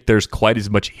don't think there's quite as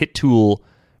much hit tool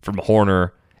from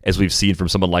Hoerner as we've seen from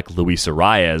someone like Luis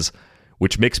Arias,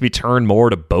 which makes me turn more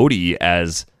to Bote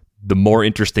as the more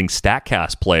interesting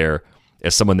StatCast player,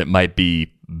 as someone that might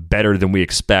be better than we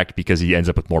expect because he ends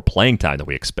up with more playing time than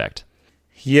we expect.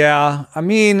 Yeah, I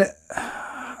mean,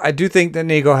 I do think that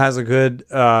Nico has a good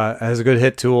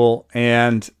hit tool,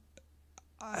 and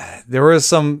there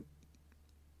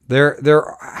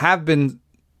have been,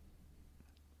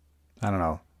 I don't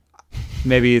know.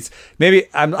 Maybe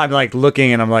I'm like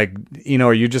looking and I'm like,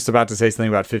 are you just about to say something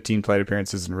about 15 plate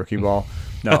appearances in rookie ball?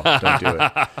 No, don't do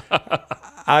it.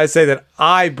 I say that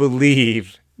I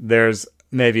believe there's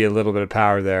maybe a little bit of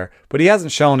power there, but he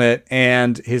hasn't shown it,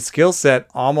 and his skill set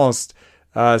almost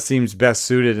seems best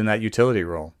suited in that utility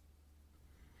role.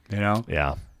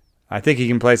 Yeah. I think he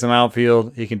can play some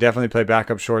outfield. He can definitely play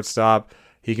backup shortstop.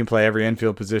 He can play every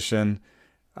infield position.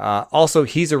 Also,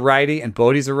 he's a righty and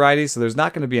Bodie's a righty, so there's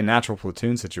not going to be a natural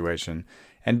platoon situation.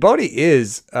 And Bodie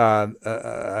is a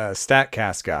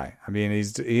StatCast guy. I mean,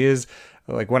 he is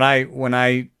like when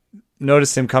I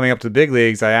noticed him coming up to the big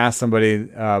leagues, I asked somebody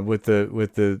with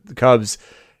the Cubs,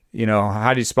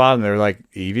 how do you spot him? They're like,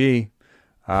 EV.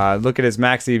 Look at his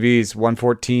max EVs,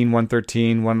 114,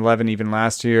 113, 111 even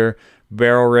last year.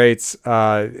 Barrel rates,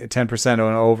 10% and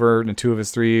over in 2 of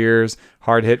his 3 years.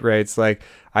 Hard hit rates. Like,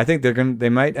 I think they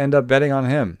might end up betting on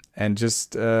him and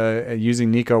just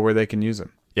using Nico where they can use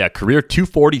him. Yeah, career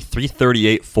 240,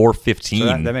 338, 415. So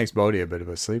that makes Bodie a bit of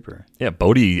a sleeper. Yeah,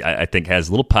 Bodie, I think, has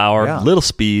little power, little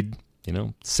speed.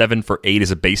 7 for 8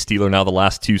 as a base stealer now the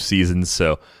last 2 seasons.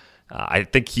 So I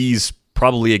think he's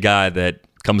probably a guy that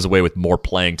comes away with more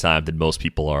playing time than most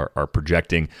people are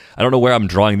projecting. I don't know where I'm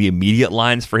drawing the immediate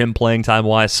lines for him playing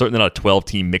time-wise. Certainly not a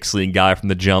 12-team mixed league guy from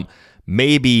the jump.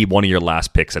 Maybe one of your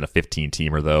last picks in a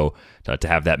 15-teamer, though, to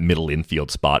have that middle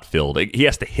infield spot filled. He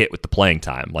has to hit with the playing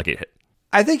time.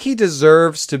 I think he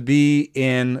deserves to be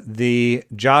in the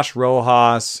Josh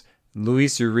Rojas,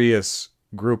 Luis Urias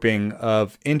grouping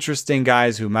of interesting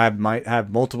guys who might have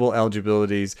multiple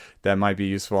eligibilities that might be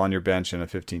useful on your bench in a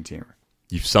 15-teamer.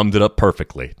 You've summed it up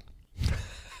perfectly.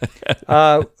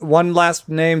 One last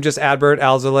name, just Adbert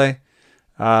Alzolay.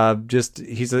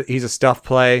 He's a stuff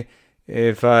play.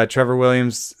 If Trevor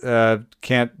Williams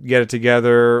can't get it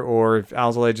together, or if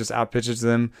Alzolay just outpitches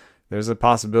them, there's a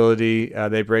possibility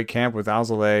they break camp with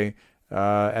Alzolay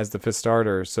as the 5th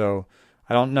starter. So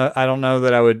I don't know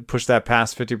that I would push that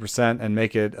past 50% and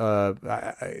make it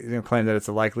claim that it's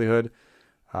a likelihood.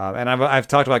 And I've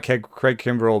talked about Craig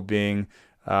Kimbrell being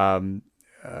a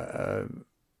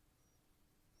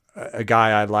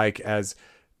guy I like as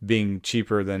being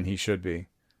cheaper than he should be.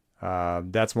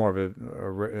 That's more of a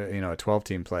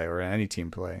 12-team play or any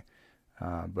team play.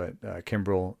 But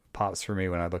Kimbrell pops for me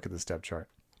when I look at the step chart.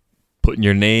 Putting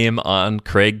your name on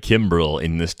Craig Kimbrell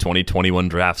in this 2021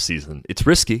 draft season. It's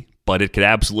risky, but it could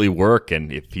absolutely work.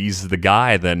 And if he's the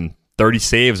guy, then 30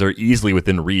 saves are easily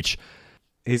within reach.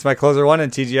 He's my closer 1 in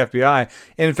TGFBI.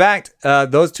 In fact,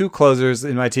 those 2 closers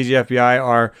in my TGFBI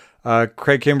are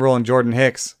Craig Kimbrell and Jordan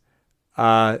Hicks.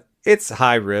 It's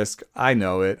high risk. I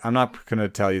know it. I'm not going to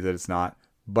tell you that it's not,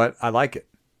 but I like it.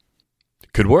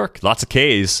 Could work. Lots of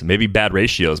Ks, maybe bad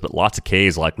ratios, but lots of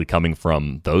Ks likely coming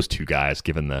from those 2 guys,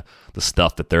 given the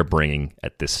stuff that they're bringing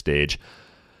at this stage.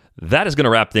 That is going to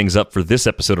wrap things up for this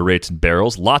episode of Rates and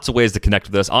Barrels. Lots of ways to connect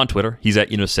with us on Twitter. He's at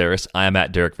Enoceris. I am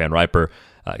at Derek Van Riper.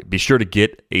 Be sure to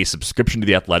get a subscription to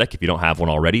The Athletic if you don't have one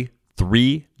already.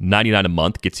 $3.99 a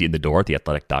month gets you in the door at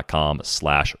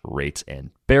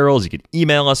theathletic.com/ratesandbarrels. You can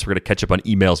email us. We're going to catch up on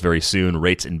emails very soon.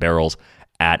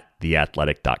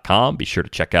 ratesandbarrels@theathletic.com. Be sure to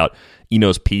check out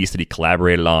Eno's piece that he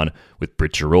collaborated on with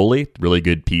Britt Giroli. Really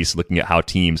good piece looking at how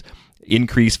teams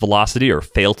increase velocity or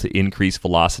fail to increase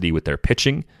velocity with their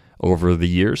pitching over the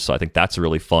years. So I think that's a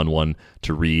really fun one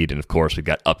to read. And of course, we've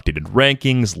got updated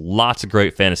rankings, lots of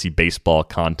great fantasy baseball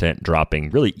content dropping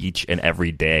really each and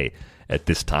every day at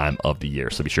this time of the year.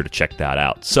 So be sure to check that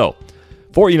out. So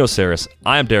for Enoceris,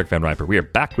 I am Derek Van Riper. We are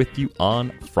back with you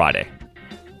on Friday.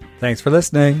 Thanks for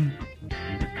listening.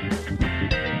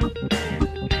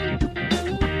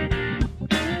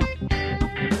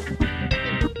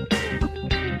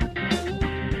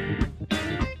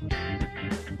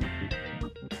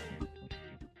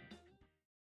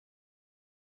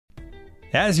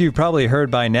 As you've probably heard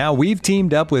by now, we've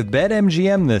teamed up with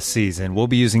BetMGM this season. We'll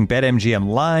be using BetMGM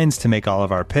lines to make all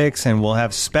of our picks, and we'll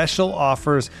have special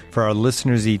offers for our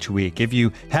listeners each week. If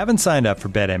you haven't signed up for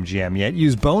BetMGM yet,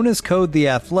 use bonus code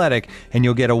THEATHLETIC, and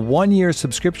you'll get a 1-year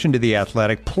subscription to The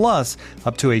Athletic, plus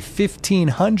up to a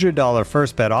 $1,500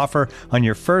 first bet offer on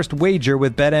your first wager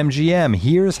with BetMGM.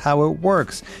 Here's how it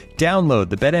works. Download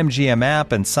the BetMGM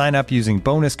app and sign up using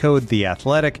bonus code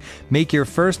THEATHLETIC. Make your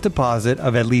first deposit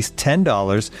of at least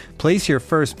 $10. Place your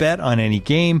first bet on any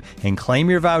game and claim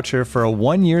your voucher for a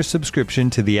 1-year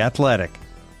subscription to The Athletic.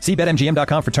 See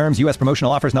BetMGM.com for terms. U.S.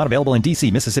 promotional offers not available in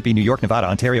D.C., Mississippi, New York, Nevada,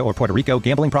 Ontario, or Puerto Rico.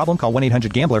 Gambling problem? Call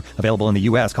 1-800-GAMBLER. Available in the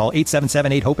U.S. Call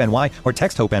 877-8-HOPE-NY or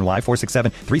text HOPE-NY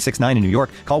 467-369 in New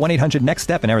York. Call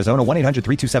 1-800-NEXT-STEP in Arizona.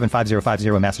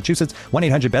 1-800-327-5050 in Massachusetts.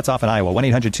 1-800-BETS-OFF in Iowa.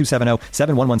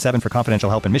 1-800-270-7117 for confidential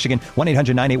help in Michigan.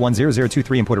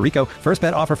 1-800-981-0023 in Puerto Rico. First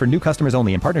bet offer for new customers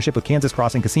only in partnership with Kansas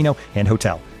Crossing Casino and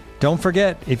Hotel. Don't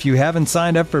forget, if you haven't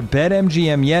signed up for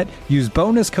BetMGM yet, use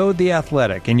bonus code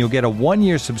THEATHLETIC and you'll get a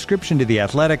 1-year subscription to The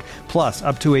Athletic, plus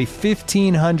up to a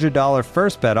 $1,500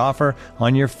 first bet offer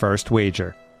on your first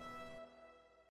wager.